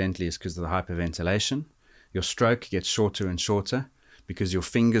happens, incidentally, is because of the hyperventilation. Your stroke gets shorter and shorter because your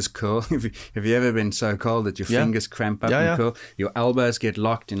fingers curl. Have you ever been so cold that your fingers cramp up and curl? Your elbows get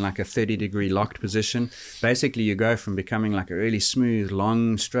locked in like a 30-degree locked position. Basically, you go from becoming like a really smooth,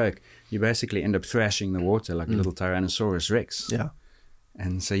 long stroke. You basically end up thrashing the water like a little Tyrannosaurus Rex. Yeah.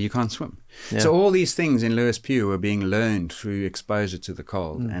 And so you can't swim. Yeah. So all these things in Lewis Pugh were being learned through exposure to the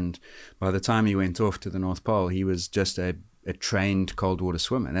cold. And by the time he went off to the North Pole, he was just a trained cold water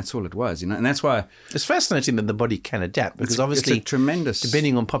swimmer. That's all it was, And that's why it's fascinating that the body can adapt, because obviously, it's a tremendous,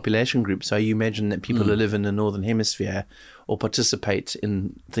 depending on population groups. So you imagine that people who live in the Northern Hemisphere or participate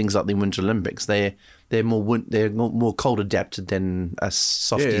in things like the Winter Olympics, they're more cold adapted than us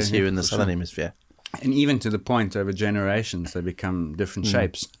softies here in the Southern Hemisphere. And even to the point over generations, they become different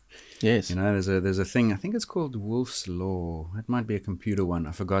shapes. Yes. There's a thing, I think it's called Wolff's Law. It might be a computer one.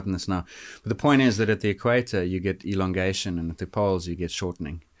 I've forgotten this now. But the point is that at the equator, you get elongation, and at the poles, you get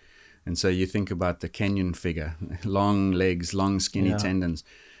shortening. And so you think about the Kenyan figure, long legs, long skinny tendons,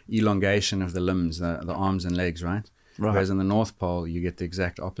 elongation of the limbs, the arms and legs, right? Whereas in the North Pole, you get the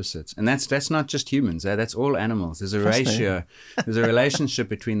exact opposites. And that's not just humans. That's all animals. There's a ratio. There's a relationship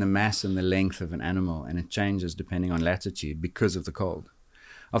between the mass and the length of an animal, and it changes depending on latitude because of the cold.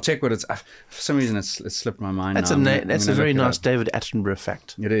 I'll check what it's. For some reason, it's slipped my mind. That's a very nice David Attenborough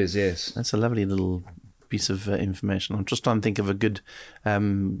fact. It is, yes. That's a lovely little piece of information. I'm just trying to think of a good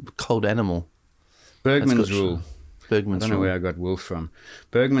cold animal. Bergman's rule. I don't know where I got Wolff from.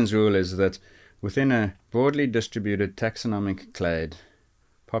 Bergman's rule is that within a broadly distributed taxonomic clade,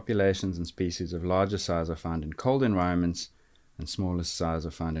 populations and species of larger size are found in cold environments, and smaller size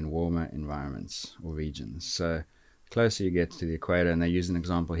are found in warmer environments or regions. So closer you get to the equator, and they use an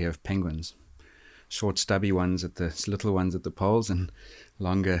example here of penguins, short stubby ones at the little ones at the poles, and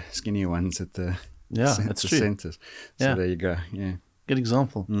longer skinnier ones at the centers. So there you go. Yeah, good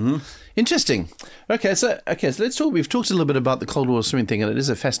example. Interesting. Okay, so let's talk. We've talked a little bit about the cold water swimming thing, and it is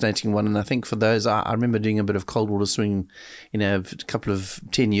a fascinating one. And I think for those, I remember doing a bit of cold water swimming, a couple of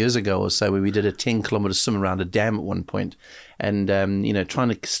 10 years ago or so, where we did a 10-kilometer swim around a dam at one point, and trying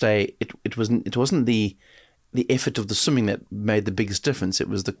to stay. It wasn't the effort of the swimming that made the biggest difference. It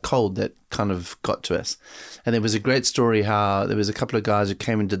was the cold that kind of got to us. And there was a great story how there was a couple of guys who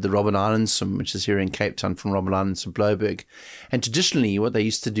came and did the Robben Island swim, which is here in Cape Town, from Robben Island to Blouberg. And traditionally, what they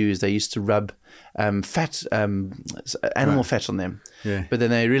used to do is they used to rub animal fat on them. Yeah. But then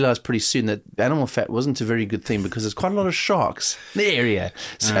they realized pretty soon that animal fat wasn't a very good thing, because there's quite a lot of sharks in the area.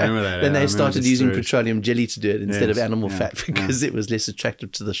 So then they started using petroleum jelly to do it instead of animal fat, because it was less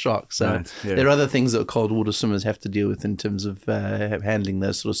attractive to the sharks. So there are other things that cold water swimmers have to deal with in terms of handling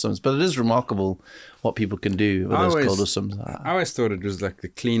those sort of swims. But it is remarkable what people can do with those colder swims. I always thought it was like the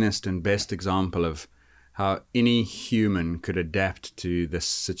cleanest and best example of how any human could adapt to this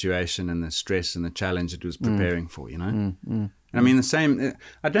situation and the stress and the challenge it was preparing for, I mean, the same,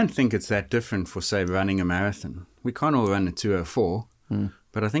 I don't think it's that different for, say, running a marathon. We can't all run a 2:04,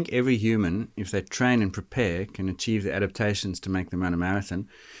 but I think every human, if they train and prepare, can achieve the adaptations to make them run a marathon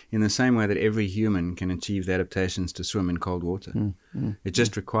in the same way that every human can achieve the adaptations to swim in cold water. It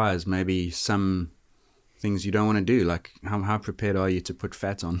just requires maybe some things you don't want to do, like how prepared are you to put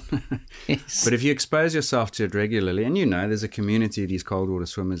fat on? Yes. But if you expose yourself to it regularly, and there's a community of these cold water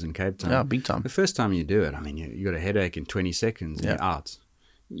swimmers in Cape Town. Yeah, big time. The first time you do it, I mean, you got a headache in 20 seconds and you're out.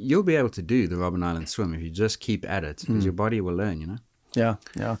 You'll be able to do the Robben Island swim if you just keep at it, because your body will learn, Yeah.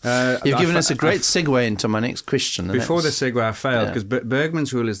 You've given us a great segue into my next question. Before the segue, I failed, because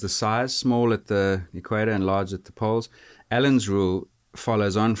Bergman's rule is the size, small at the equator and large at the poles. Allen's rule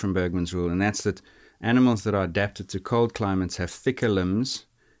follows on from Bergman's rule, and that's that animals that are adapted to cold climates have thicker limbs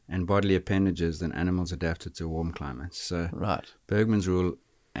and bodily appendages than animals adapted to warm climates. So Bergman's rule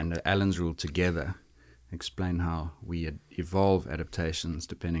and Allen's rule together explain how we evolve adaptations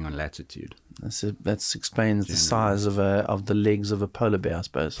depending on latitude. That explains the size of the legs of a polar bear, I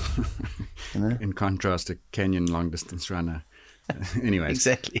suppose. In contrast to Kenyan long distance runner. Anyways,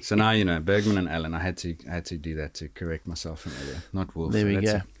 exactly. So now Bergman and Allen. I had to do that to correct myself from earlier, not Wolff. There we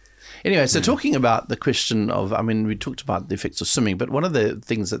go. Anyway, so talking about the question of, we talked about the effects of swimming, but one of the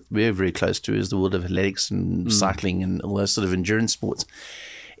things that we're very close to is the world of athletics and cycling and all those sort of endurance sports.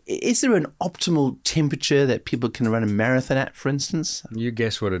 Is there an optimal temperature that people can run a marathon at, for instance? You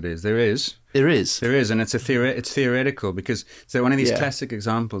guess what it is. There is. There is, and it's theoretical, because so one of these classic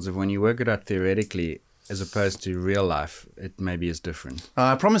examples of when you work it out theoretically as opposed to real life, it maybe is different.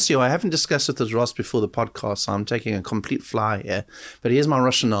 I promise you, I haven't discussed it with Ross before the podcast, so I'm taking a complete fly here. But here's my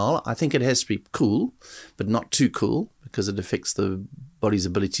rationale. I think it has to be cool, but not too cool, because it affects the body's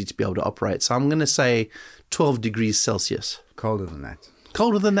ability to be able to operate. So I'm going to say 12 degrees Celsius. Colder than that.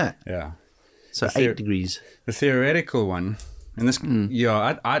 Colder than that? Yeah. So 8 degrees. The theoretical one, And this,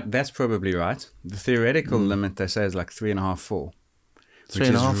 that's probably right. The theoretical limit, they say, is like 3.5, 4, which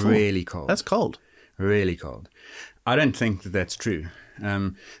is really cold. That's cold. Really cold. I don't think that that's true.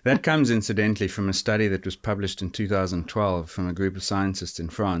 That comes, incidentally, from a study that was published in 2012 from a group of scientists in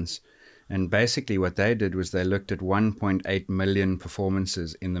France. And basically what they did was they looked at 1.8 million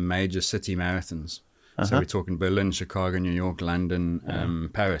performances in the major city marathons. So we're talking Berlin, Chicago, New York, London,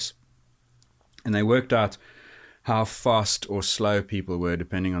 Paris. And they worked out how fast or slow people were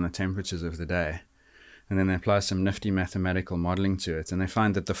depending on the temperatures of the day. And then they apply some nifty mathematical modeling to it. And they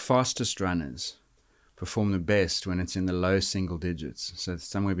find that the fastest runners perform the best when it's in the low single digits. So it's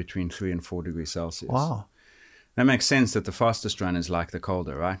somewhere between 3 and 4 degrees Celsius. Wow. That makes sense that the fastest runners like the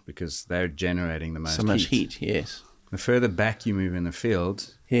colder, right? Because they're generating the most heat. So much heat, yes. The further back you move in the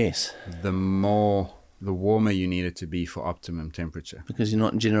field, yes, the warmer you need it to be for optimum temperature. Because you're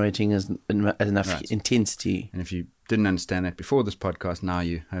not generating enough Right. intensity. And if you didn't understand that before this podcast, now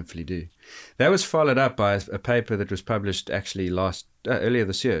you hopefully do. That was followed up by a paper that was published actually earlier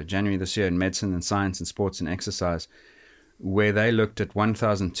this year, January this year, in Medicine and Science and Sports and Exercise, where they looked at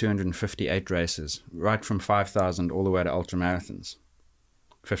 1,258 races, right from 5,000 all the way to ultramarathons,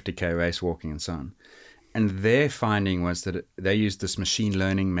 50K race walking and so on. And their finding was that they used this machine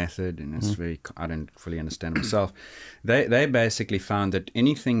learning method, and it's I don't fully understand myself. They basically found that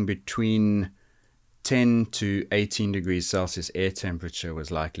anything between 10 to 18 degrees Celsius air temperature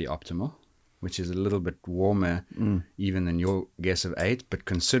was likely optimal, which is a little bit warmer even than your guess of 8, but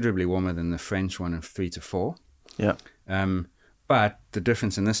considerably warmer than the French one of 3 to 4. Yeah. But the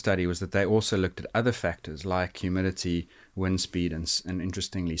difference in this study was that they also looked at other factors like humidity, wind speed, and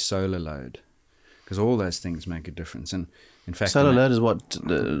interestingly, solar load, because all those things make a difference. And in fact, Solar load is what?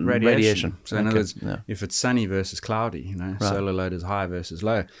 Radiation. So in other words, if it's sunny versus cloudy, solar load is high versus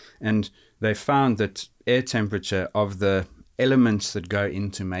low. And they found that air temperature, of the elements that go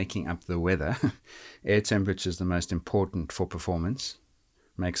into making up the weather, air temperature is the most important for performance,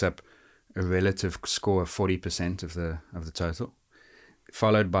 makes up a relative score of 40% of the total,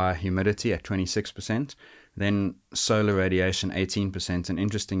 followed by humidity at 26%, then solar radiation 18%, and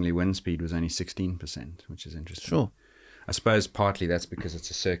interestingly wind speed was only 16%, which is interesting. Sure. I suppose partly that's because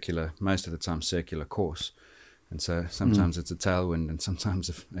it's a circular, most of the time circular course, and so sometimes it's a tailwind and sometimes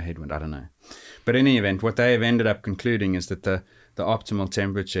a headwind, I don't know. But in any event, what they have ended up concluding is that the optimal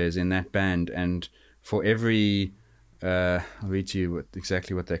temperature is in that band, and for every I'll read to you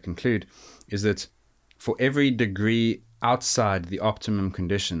exactly what they conclude, is that for every degree outside the optimum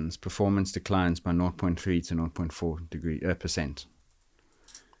conditions, performance declines by 0.3 to 0.4 percent.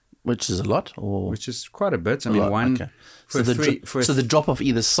 Which is a lot? Which is quite a bit. I mean, okay. So the drop off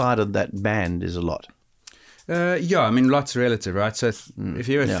either side of that band is a lot. Yeah, I mean, lots relative, right? So if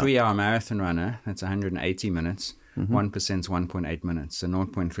you're a 3-hour marathon runner, that's 180 minutes. 1% is 1.8 minutes. So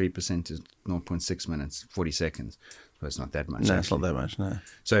 0.3% is 0.6 minutes, 40 seconds. So it's not that much. No, it's not that much, no.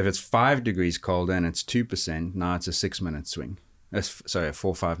 So if it's 5 degrees colder and it's 2%, now it's a 6-minute swing. A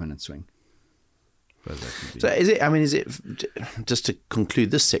 4-5-minute swing. So is it, just to conclude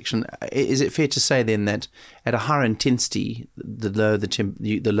this section, is it fair to say then that at a higher intensity, the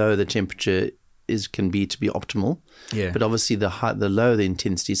lower the temperature can be to be optimal? Yeah. But obviously the lower the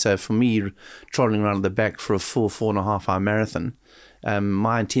intensity. So for me, trolling around the back for a 4.5 hour marathon,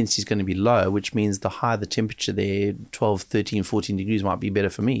 my intensity is going to be low, which means the higher the temperature there, 12, 13, 14 degrees might be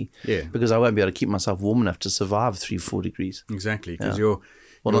better for me. Yeah. Because I won't be able to keep myself warm enough to survive 3-4 degrees. Exactly, because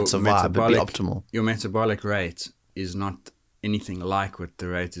not survive, but be optimal. Your metabolic rate is not anything like what the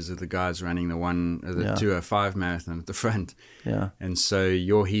rate is of the guys running the 2:05 marathon at the front. Yeah. And so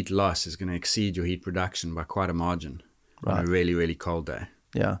your heat loss is going to exceed your heat production by quite a margin on a really, really cold day.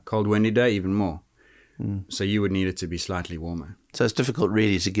 Yeah. Cold, windy day, even more. So you would need it to be slightly warmer. So it's difficult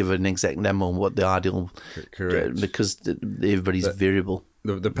really to give an exact number on what the ideal... Correct. Because everybody's variable.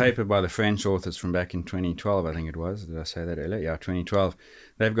 The paper by the French authors from back in 2012, I think it was. Did I say that earlier? Yeah, 2012.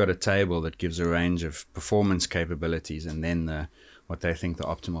 They've got a table that gives a range of performance capabilities and then what they think the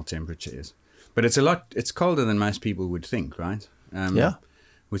optimal temperature is. But it's colder than most people would think, right? Yeah.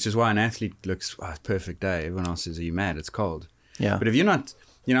 Which is why an athlete looks, perfect day. Everyone else says, are you mad? It's cold. Yeah. But if you're not...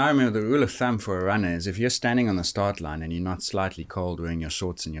 I remember the rule of thumb for a runner is if you're standing on the start line and you're not slightly cold wearing your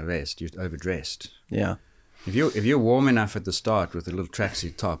shorts and your vest, you're overdressed. Yeah. If you're warm enough at the start with a little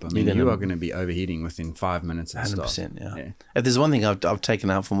tracksuit top, you are going to be overheating within 5 minutes of the start. 100%, yeah. If there's one thing I've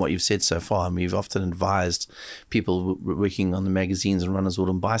taken out from what you've said so far, and we've often advised people working on the magazines and Runners World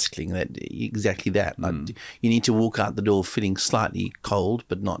and bicycling that exactly that. Like, you need to walk out the door feeling slightly cold,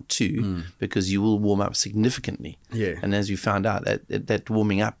 but not too, because you will warm up significantly. Yeah. And as you found out, that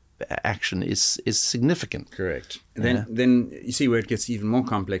warming up action is significant. Correct. Yeah. Then you see where it gets even more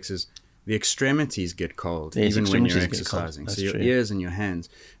complex is the extremities get cold, Yes, even when you're extremities get cold. exercising. That's So your true. ears and your hands.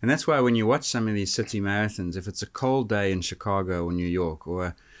 And that's why when you watch some of these city marathons, if it's a cold day in Chicago or New York or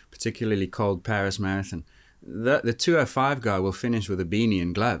a particularly cold Paris marathon, the 205 guy will finish with a beanie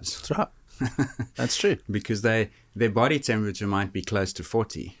and gloves. That's right. That's true. Because their body temperature might be close to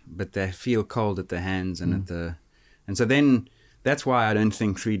 40, but they feel cold at the hands and and so then that's why I don't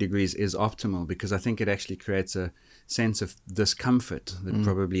think 3 degrees is optimal, because I think it actually creates a sense of discomfort that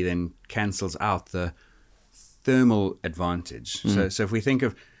probably then cancels out the thermal advantage. So if we think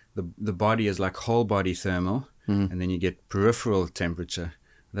of the body as like whole body thermal, and then you get peripheral temperature,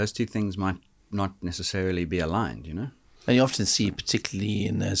 those two things might not necessarily be aligned, you know? And you often see, particularly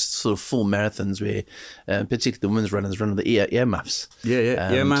in those sort of full marathons, where particularly the women's runners run with the ear muffs.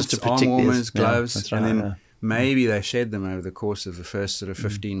 Ear muffs, arm warmers, gloves, that's right, and then maybe they shed them over the course of the first sort of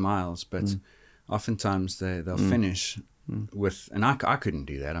 15 miles, but oftentimes they'll finish with, and I couldn't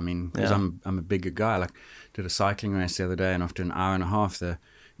do that. I mean, because I'm a bigger guy. Like, did a cycling race the other day, and after an hour and a half, the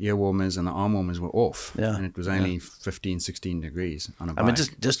ear warmers and the arm warmers were off, and it was only 15, 16 degrees on a bike. I mean,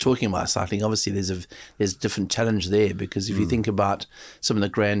 just talking about cycling, obviously there's a different challenge there, because if you think about some of the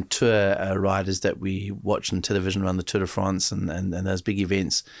Grand Tour riders that we watch on television around the Tour de France and those big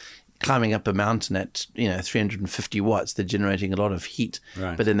events, climbing up a mountain at 350 watts, they're generating a lot of heat.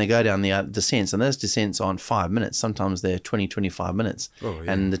 Right. But then they go down the descents, and those descents aren't 5 minutes. Sometimes they're 20, 25 minutes,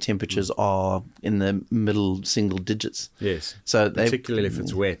 and the temperatures are in the middle single digits. Yes. So particularly if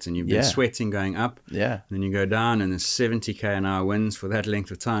it's wet and you've been sweating going up, and then you go down and there's 70 km/h winds for that length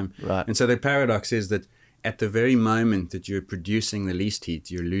of time. Right. And so the paradox is that at the very moment that you're producing the least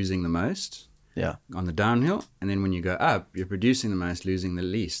heat, you're losing the most. On the downhill, and then when you go up, you're producing the most, losing the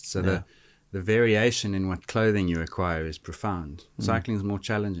least. So the variation in what clothing you require is profound. Cycling is more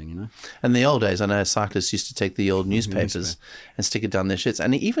challenging, you know. In the old days, I know cyclists used to take the old newspapers and stick it down their shirts.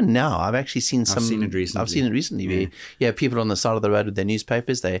 And even now, I've actually seen some. I've seen it recently. Where, people on the side of the road with their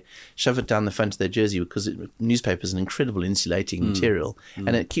newspapers, they shove it down the front of their jersey, because newspaper is an incredible insulating material,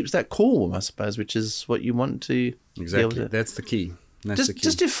 and it keeps that core warm, I suppose, which is what you want to be able to. That's the key.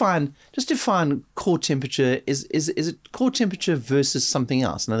 Just define core temperature. Is it core temperature versus something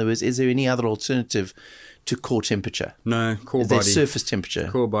else? In other words, is there any other alternative to core temperature? No, core is body. There surface temperature?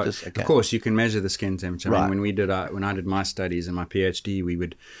 Core body. Of course, you can measure the skin temperature. Right. I mean, when I did my studies in my PhD, we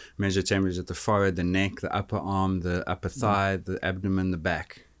would measure temperature at the forehead, the neck, the upper arm, the upper thigh, the abdomen, the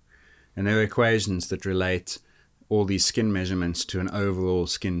back, and there are equations that relate all these skin measurements to an overall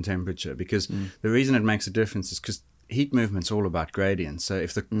skin temperature. Because the reason it makes a difference is because heat movement's all about gradients. So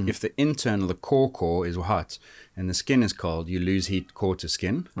if the internal, the core is hot and the skin is cold, you lose heat core to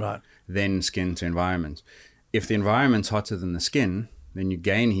skin, then skin to environment. If the environment's hotter than the skin, then you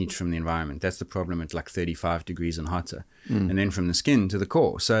gain heat from the environment. That's the problem at like 35 degrees and hotter. And then from the skin to the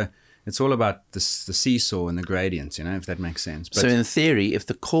core. So it's all about the seesaw and the gradients, you know, if that makes sense. But so in theory, if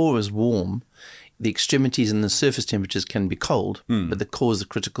the core is warm, the extremities and the surface temperatures can be cold, but the core is the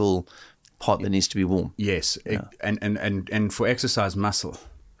critical part that needs to be warm. Yes, and for exercise muscle,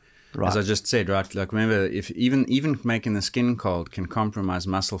 as I just said, right? Like, remember, if even making the skin cold can compromise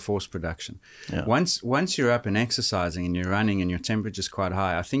muscle force production. Once you're up and exercising and you're running and your temperature's quite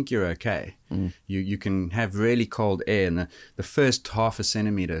high, I think you're okay. You can have really cold air, and the first half a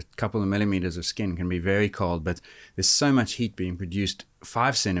centimeter, couple of millimeters of skin can be very cold, but there's so much heat being produced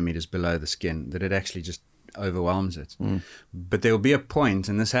 5 centimeters below the skin that it actually just overwhelms it. But there will be a point,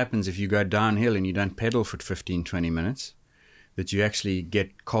 and this happens if you go downhill and you don't pedal for 15, 20 minutes, that you actually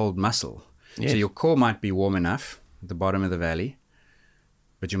get cold muscle. So your core might be warm enough at the bottom of the valley,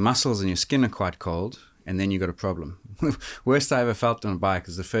 but your muscles and your skin are quite cold, and then you got a problem. Worst I ever felt on a bike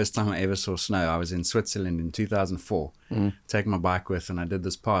is the first time I ever saw snow. I was in Switzerland in 2004, taking my bike with, and I did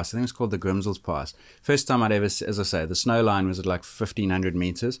this pass. I think it was called the Grimsels Pass. First time I'd ever, as I say, the snow line was at like 1,500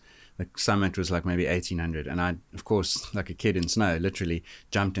 meters. The summit was like maybe 1,800. And I, of course, like a kid in snow, literally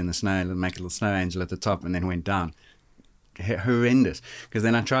jumped in the snow and make a little snow angel at the top and then went down. Horrendous. Because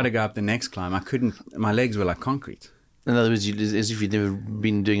then I tried to go up the next climb. I couldn't, my legs were like concrete. In other words, as if you'd never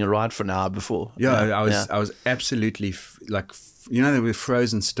been doing a ride for an hour before. I was absolutely you know, they were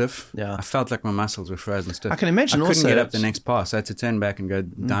frozen stiff. I felt like my muscles were frozen stiff. I can imagine. I couldn't get up the next pass. I had to turn back and go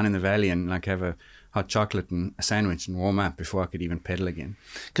down in the valley and like have a hot chocolate and a sandwich and warm up before I could even pedal again.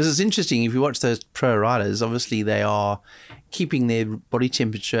 Because it's interesting, if you watch those pro riders, obviously they are keeping their body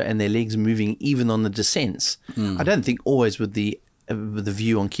temperature and their legs moving even on the descents. I don't think always with the with a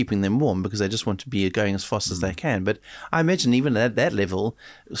view on keeping them warm because they just want to be going as fast as they can. But I imagine even at that level,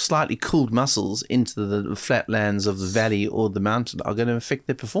 slightly cooled muscles into the flatlands of the valley or the mountain are going to affect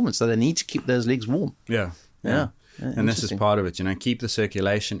their performance. So they need to keep those legs warm. Yeah. And this is part of it. Keep the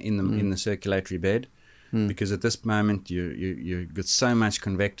circulation in the circulatory bed. Because at this moment you've got so much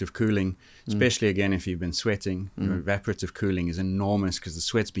convective cooling, especially again if you've been sweating. Your evaporative cooling is enormous because the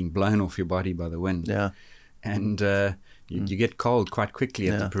sweat's being blown off your body by the wind. Yeah, and you get cold quite quickly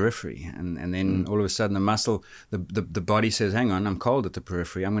at the periphery, and then all of a sudden the body says, "Hang on, I'm cold at the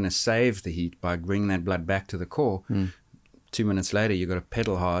periphery. I'm going to save the heat by bringing that blood back to the core." 2 minutes later, you've got to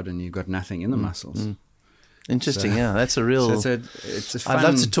pedal hard and you've got nothing in the muscles. Interesting, that's a real. So it's a fun. I'd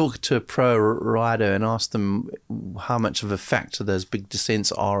love to talk to a pro rider and ask them how much of a factor those big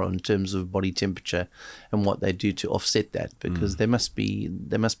descents are in terms of body temperature and what they do to offset that, because there must be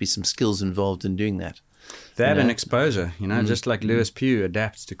some skills involved in doing that. And exposure, just like Lewis Pugh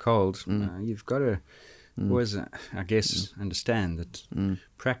adapts to cold. You've got to always, I guess, understand that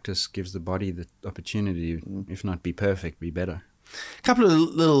practice gives the body the opportunity, if not be perfect, be better. A couple of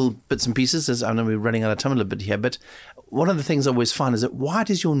little bits and pieces, as I know we're running out of time a little bit here, but one of the things I always find is that why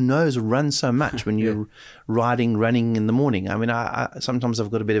does your nose run so much when you're running in the morning? I mean, I sometimes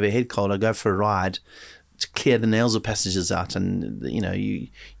I've got a bit of a head cold. I go for a ride to clear the nasal passages out, and you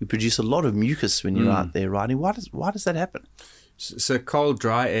produce a lot of mucus when you're out there riding. Why does that happen? So cold,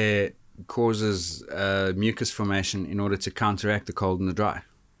 dry air causes mucus formation in order to counteract the cold and the dry.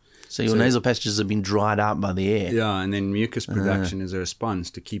 So your nasal passages have been dried out by the air. Yeah, and then mucus production is a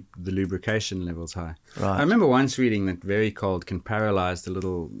response to keep the lubrication levels high. Right. I remember once reading that very cold can paralyze the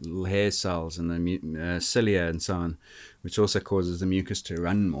little hair cells and the cilia and so on, which also causes the mucus to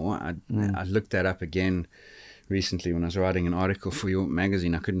run more. I looked that up again recently when I was writing an article for your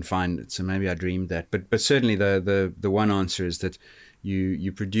magazine. I couldn't find it, so maybe I dreamed that. But certainly the one answer is that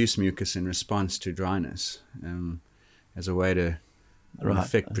you produce mucus in response to dryness as a way to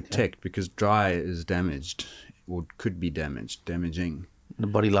protect, because dry is damaged or could be damaging. The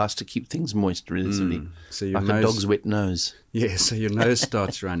body likes to keep things moist relatively, so your like nose, a dog's wet nose. Yeah, so your nose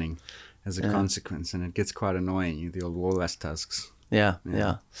starts running as a consequence, and it gets quite annoying, the old walrus tusks. Yeah.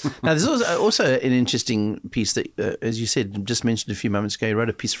 Now, there's also an interesting piece that, as you said, just mentioned a few moments ago, you wrote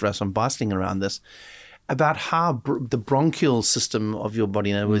a piece for us on bicycling around this, about how the bronchial system of your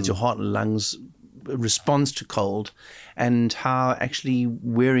body, in other words, your heart and lungs, responds to cold, and how actually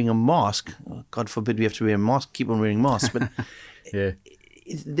wearing a mask, God forbid we have to wear a mask, keep on wearing masks, but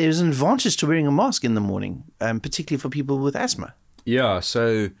there's an advantage to wearing a mask in the morning, particularly for people with asthma. Yeah,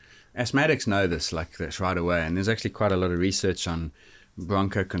 so asthmatics know this right away, and there's actually quite a lot of research on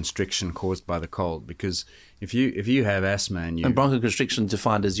bronchoconstriction caused by the cold, because if you have asthma and bronchoconstriction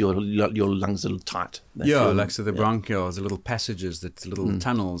defined as your lungs are a little tight. The bronchioles, the little passages, the little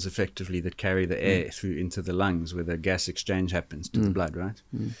tunnels effectively that carry the air through into the lungs where the gas exchange happens to the blood, right?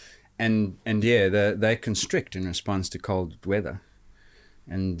 And they constrict in response to cold weather,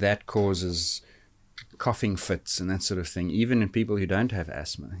 and that causes coughing fits and that sort of thing, even in people who don't have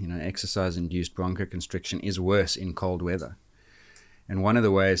asthma. Exercise-induced bronchoconstriction is worse in cold weather. And one of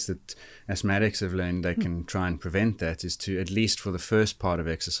the ways that asthmatics have learned they can try and prevent that is to, at least for the first part of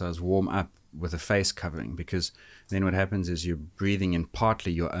exercise, warm up with a face covering, because then what happens is you're breathing in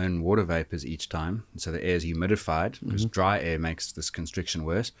partly your own water vapors each time. So the air is humidified, because dry air makes this constriction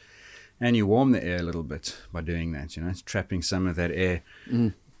worse. And you warm the air a little bit by doing that. It's trapping some of that air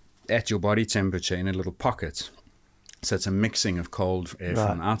at your body temperature in a little pocket. So it's a mixing of cold air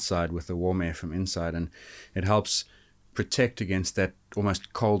from outside with the warm air from inside, and it helps protect against that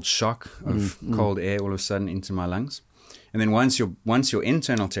almost cold shock of cold air all of a sudden into my lungs. And then once your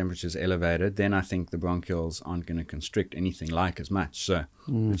internal temperature is elevated, then I think the bronchioles aren't going to constrict anything like as much. So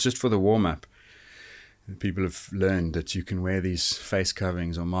it's just for the warm-up. People have learned that you can wear these face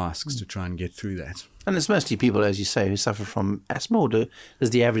coverings or masks to try and get through that. And it's mostly people, as you say, who suffer from asthma, or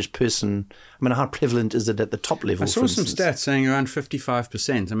does the average person, I mean, how prevalent is it at the top level? I saw some stats saying around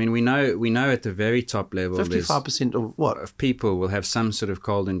 55%. I mean, we know at the very top level 55% of what? Of people will have some sort of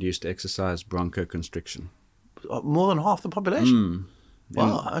cold-induced exercise bronchoconstriction. More than half the population?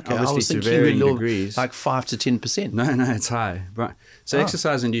 Wow, okay. Obviously, I was thinking to varying degrees. Like 5 to 10%. No, it's high. So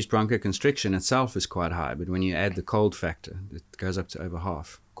exercise-induced bronchoconstriction itself is quite high, but when you add the cold factor, it goes up to over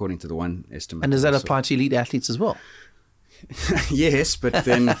half, according to the one estimate. And does that apply to elite athletes as well? Yes, but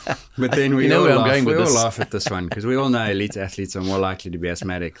then we all laugh at this one, because we all know elite athletes are more likely to be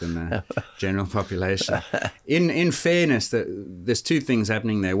asthmatic than the general population. In fairness, there's two things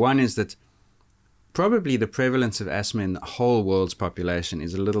happening there. One is that probably the prevalence of asthma in the whole world's population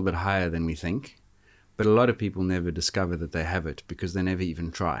is a little bit higher than we think, But a lot of people never discover that they have it because they never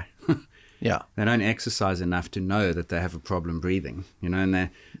even try. Yeah. They don't exercise enough to know that they have a problem breathing,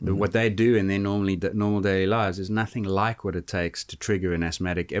 and what they do in their normal daily lives is nothing like what it takes to trigger an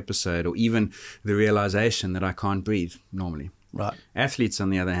asthmatic episode, or even the realization that I can't breathe normally. Right. Athletes,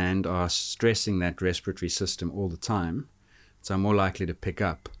 on the other hand, are stressing that respiratory system all the time, so more likely to pick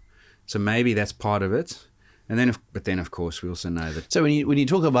up. So maybe that's part of it. But then, of course, we also know that. So when you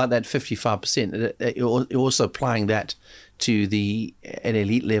talk about that 55%, you're also applying that to an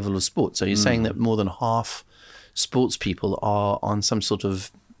elite level of sport. So you're saying that more than half sports people are on some sort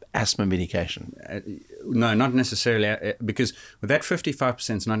of asthma medication. No, not necessarily, because with that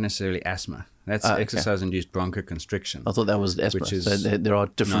 55%, it's not necessarily asthma. That's exercise-induced bronchoconstriction. I thought that was asthma. So there are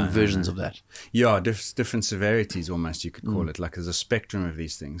different versions of that. Yeah, different severities almost, you could call it. Like there's a spectrum of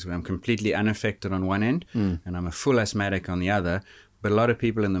these things where I'm completely unaffected on one end and I'm a full asthmatic on the other. But a lot of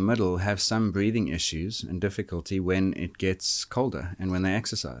people in the middle have some breathing issues and difficulty when it gets colder and when they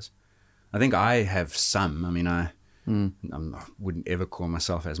exercise. I think I have some. I mean, I wouldn't ever call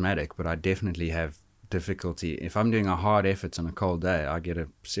myself asthmatic, but I definitely have difficulty. If I'm doing a hard effort on a cold day, I get a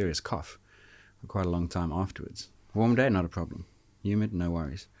serious cough for quite a long time afterwards. Warm day, not a problem. Humid, no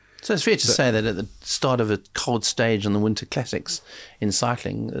worries. So it's fair to say that at the start of a cold stage in the Winter Classics in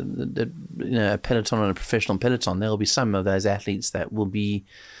cycling, a peloton and a professional peloton, there will be some of those athletes that will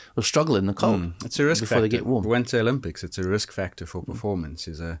struggle in the cold. It's a risk before factor. They get warm. Winter Olympics, it's a risk factor for performance.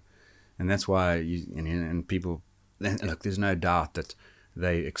 And that's why and people look. There's no doubt that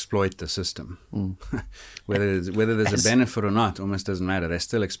they exploit the system. whether there's a benefit or not almost doesn't matter. They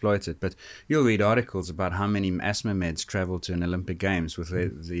still exploit it. But you'll read articles about how many asthma meds travel to an Olympic Games with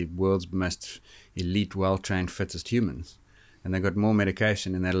the world's most elite, well-trained, fittest humans. And they've got more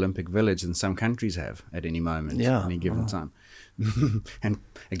medication in that Olympic village than some countries have at any moment, at any given time. And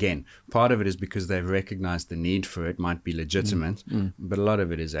again, part of it is because they've recognized the need for it might be legitimate, but a lot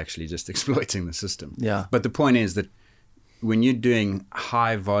of it is actually just exploiting the system. Yeah. But the point is that when you're doing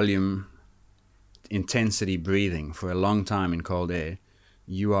high volume intensity breathing for a long time in cold air,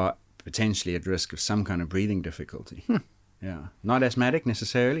 you are potentially at risk of some kind of breathing difficulty. Yeah. Not asthmatic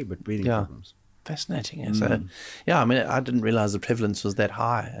necessarily, but breathing problems. Fascinating. Yeah. So, I mean, I didn't realize the prevalence was that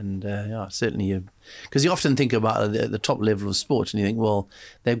high. And certainly, because you often think about the top level of sport and you think, well,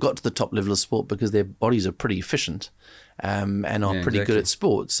 they've got to the top level of sport because their bodies are pretty efficient and are pretty good at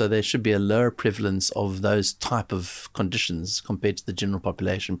sport. So there should be a lower prevalence of those type of conditions compared to the general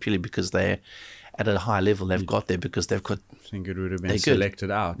population, purely because they're at a high level. They've got there because they've got. I think it would have been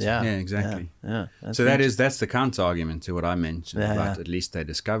selected out. Yeah, exactly. Yeah. So that's the counter argument to what I mentioned about at least they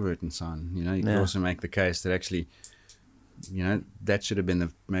discover it and so on. You can also make the case that actually, that should have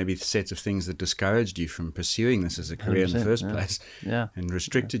been maybe the set of things that discouraged you from pursuing this as a career in the first place. Yeah. And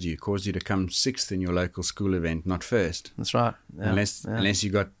restricted you, caused you to come sixth in your local school event, not first. That's right. Yeah. Unless you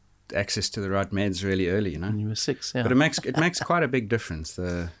got access to the right meds really early, And you were six, yeah. But it makes quite a big difference,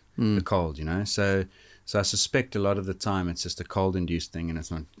 the cold, So I suspect a lot of the time it's just a cold-induced thing and it's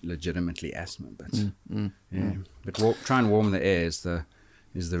not legitimately asthma. But try and warm the air is the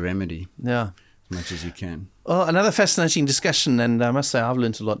remedy. Yeah. As much as you can. Well, another fascinating discussion, and I must say I've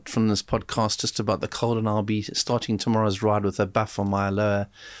learned a lot from this podcast just about the cold, and I'll be starting tomorrow's ride with a buff on my lower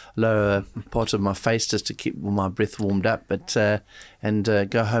part of my face just to keep my breath warmed up, and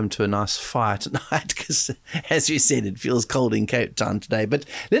go home to a nice fire tonight because, as you said, it feels cold in Cape Town today. But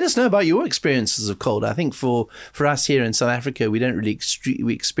let us know about your experiences of cold. I think for us here in South Africa, we don't really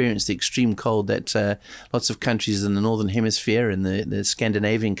we experience the extreme cold that lots of countries in the Northern Hemisphere and the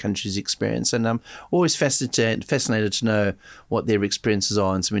Scandinavian countries experience, and I'm always fascinated to know what their experiences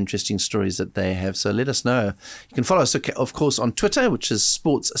are and some interesting stories that they have. So let us know. You can follow us, of course, on Twitter, which is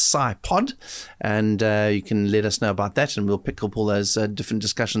SportsSciPod, and you can let us know about that, and we'll pick up all those different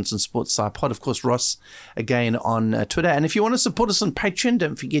discussions on SportsSciPod. Of course, Ross, again, on Twitter. And if you want to support us on Patreon,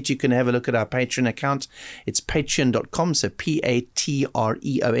 don't forget you can have a look at our Patreon account. It's patreon.com, so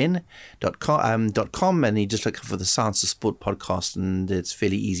patreon.com, and you just look for the Science of Sport podcast, and it's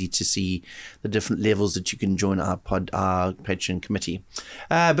fairly easy to see the different levels that you can join our Patreon committee.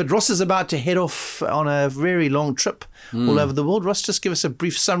 But Ross is about to head off on a very long trip all over the world. Ross, just give us a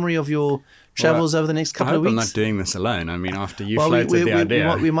brief summary of your travels over the next couple of weeks. I'm not doing this alone. I mean, after you floated the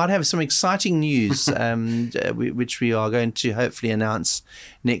idea. We might have some exciting news, which we are going to hopefully announce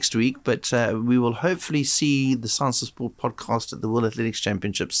next week. But we will hopefully see the Science of Sport podcast at the World Athletics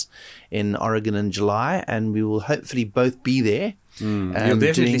Championships in Oregon in July, and we will hopefully both be there. You'll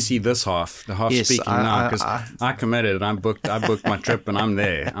definitely see this half, the half speaking now, because I committed and I booked my trip and I'm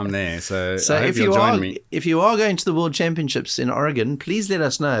there. So I hope you'll join me. If you are going to the World Championships in Oregon, please let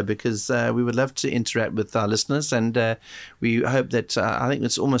us know, because we we would love to interact with our listeners, and we hope that I think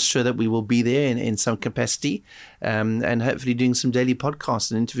it's almost sure that we will be there in some capacity, and hopefully doing some daily podcasts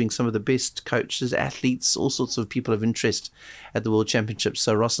and interviewing some of the best coaches, athletes, all sorts of people of interest at the World Championships.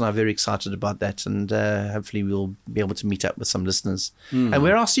 So Ross and I are very excited about that, and hopefully we'll be able to meet up with some listeners. And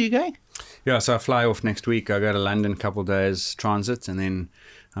where else are you going? Yeah, so I fly off next week. I go to London a couple of days transit, and then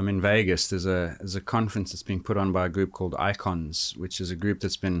I'm in Vegas. There's a conference that's being put on by a group called Icons, which is a group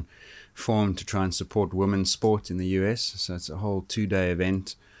that's been formed to try and support women's sport in the US. So it's a whole 2-day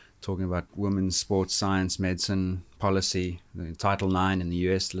event talking about women's sports, science, medicine, policy, Title IX in the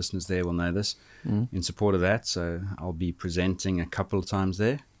US. Listeners there will know this, in support of that. So I'll be presenting a couple of times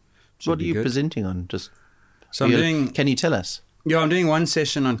there. What are you presenting on? Can you tell us? Yeah, I'm doing one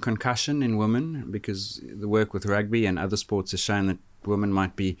session on concussion in women, because the work with rugby and other sports has shown that women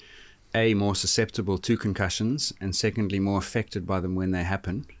might be, A, more susceptible to concussions, and secondly, more affected by them when they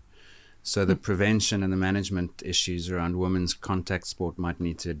happen. So the prevention and the management issues around women's contact sport might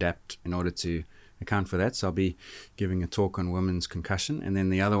need to adapt in order to account for that. So I'll be giving a talk on women's concussion. And then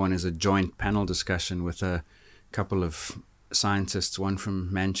the other one is a joint panel discussion with a couple of scientists, one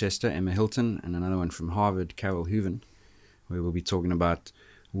from Manchester, Emma Hilton, and another one from Harvard, Carol Hooven, where we'll be talking about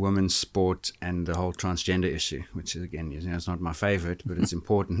women's sport and the whole transgender issue, which is, again, it's not my favorite, but it's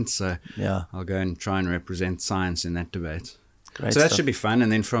important. So yeah, I'll go and try and represent science in that debate. Great so that stuff. should be fun. And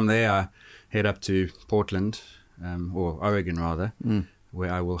then from there, I head up to Portland, or Oregon rather,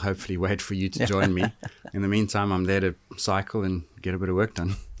 where I will hopefully wait for you to join me. In the meantime, I'm there to cycle and get a bit of work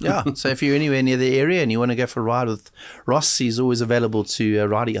done. Yeah, so if you're anywhere near the area and you want to go for a ride with Ross, he's always available to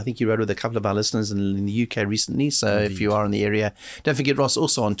ride. I think he rode with a couple of our listeners in the UK recently. So Indeed. If you are in the area, don't forget Ross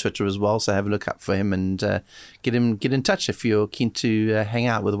also on Twitter as well. So have a look up for him and get in touch if you're keen to hang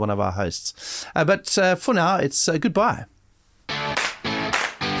out with one of our hosts. But for now, it's goodbye.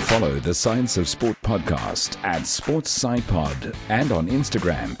 Follow the Science of Sport podcast at SportsSciPod and on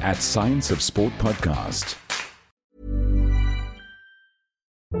Instagram at Science of Sport Podcast.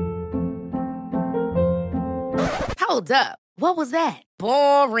 Hold up. What was that?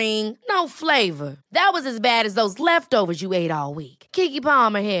 Boring. No flavor. That was as bad as those leftovers you ate all week. Keke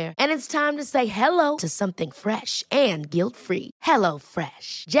Palmer here. And it's time to say hello to something fresh and guilt-free. Hello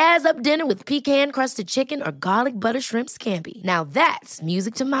Fresh. Jazz up dinner with pecan-crusted chicken or garlic butter shrimp scampi. Now that's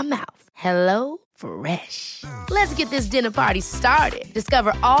music to my mouth. Hello Fresh. Let's get this dinner party started.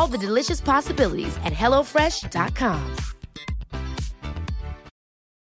 Discover all the delicious possibilities at HelloFresh.com.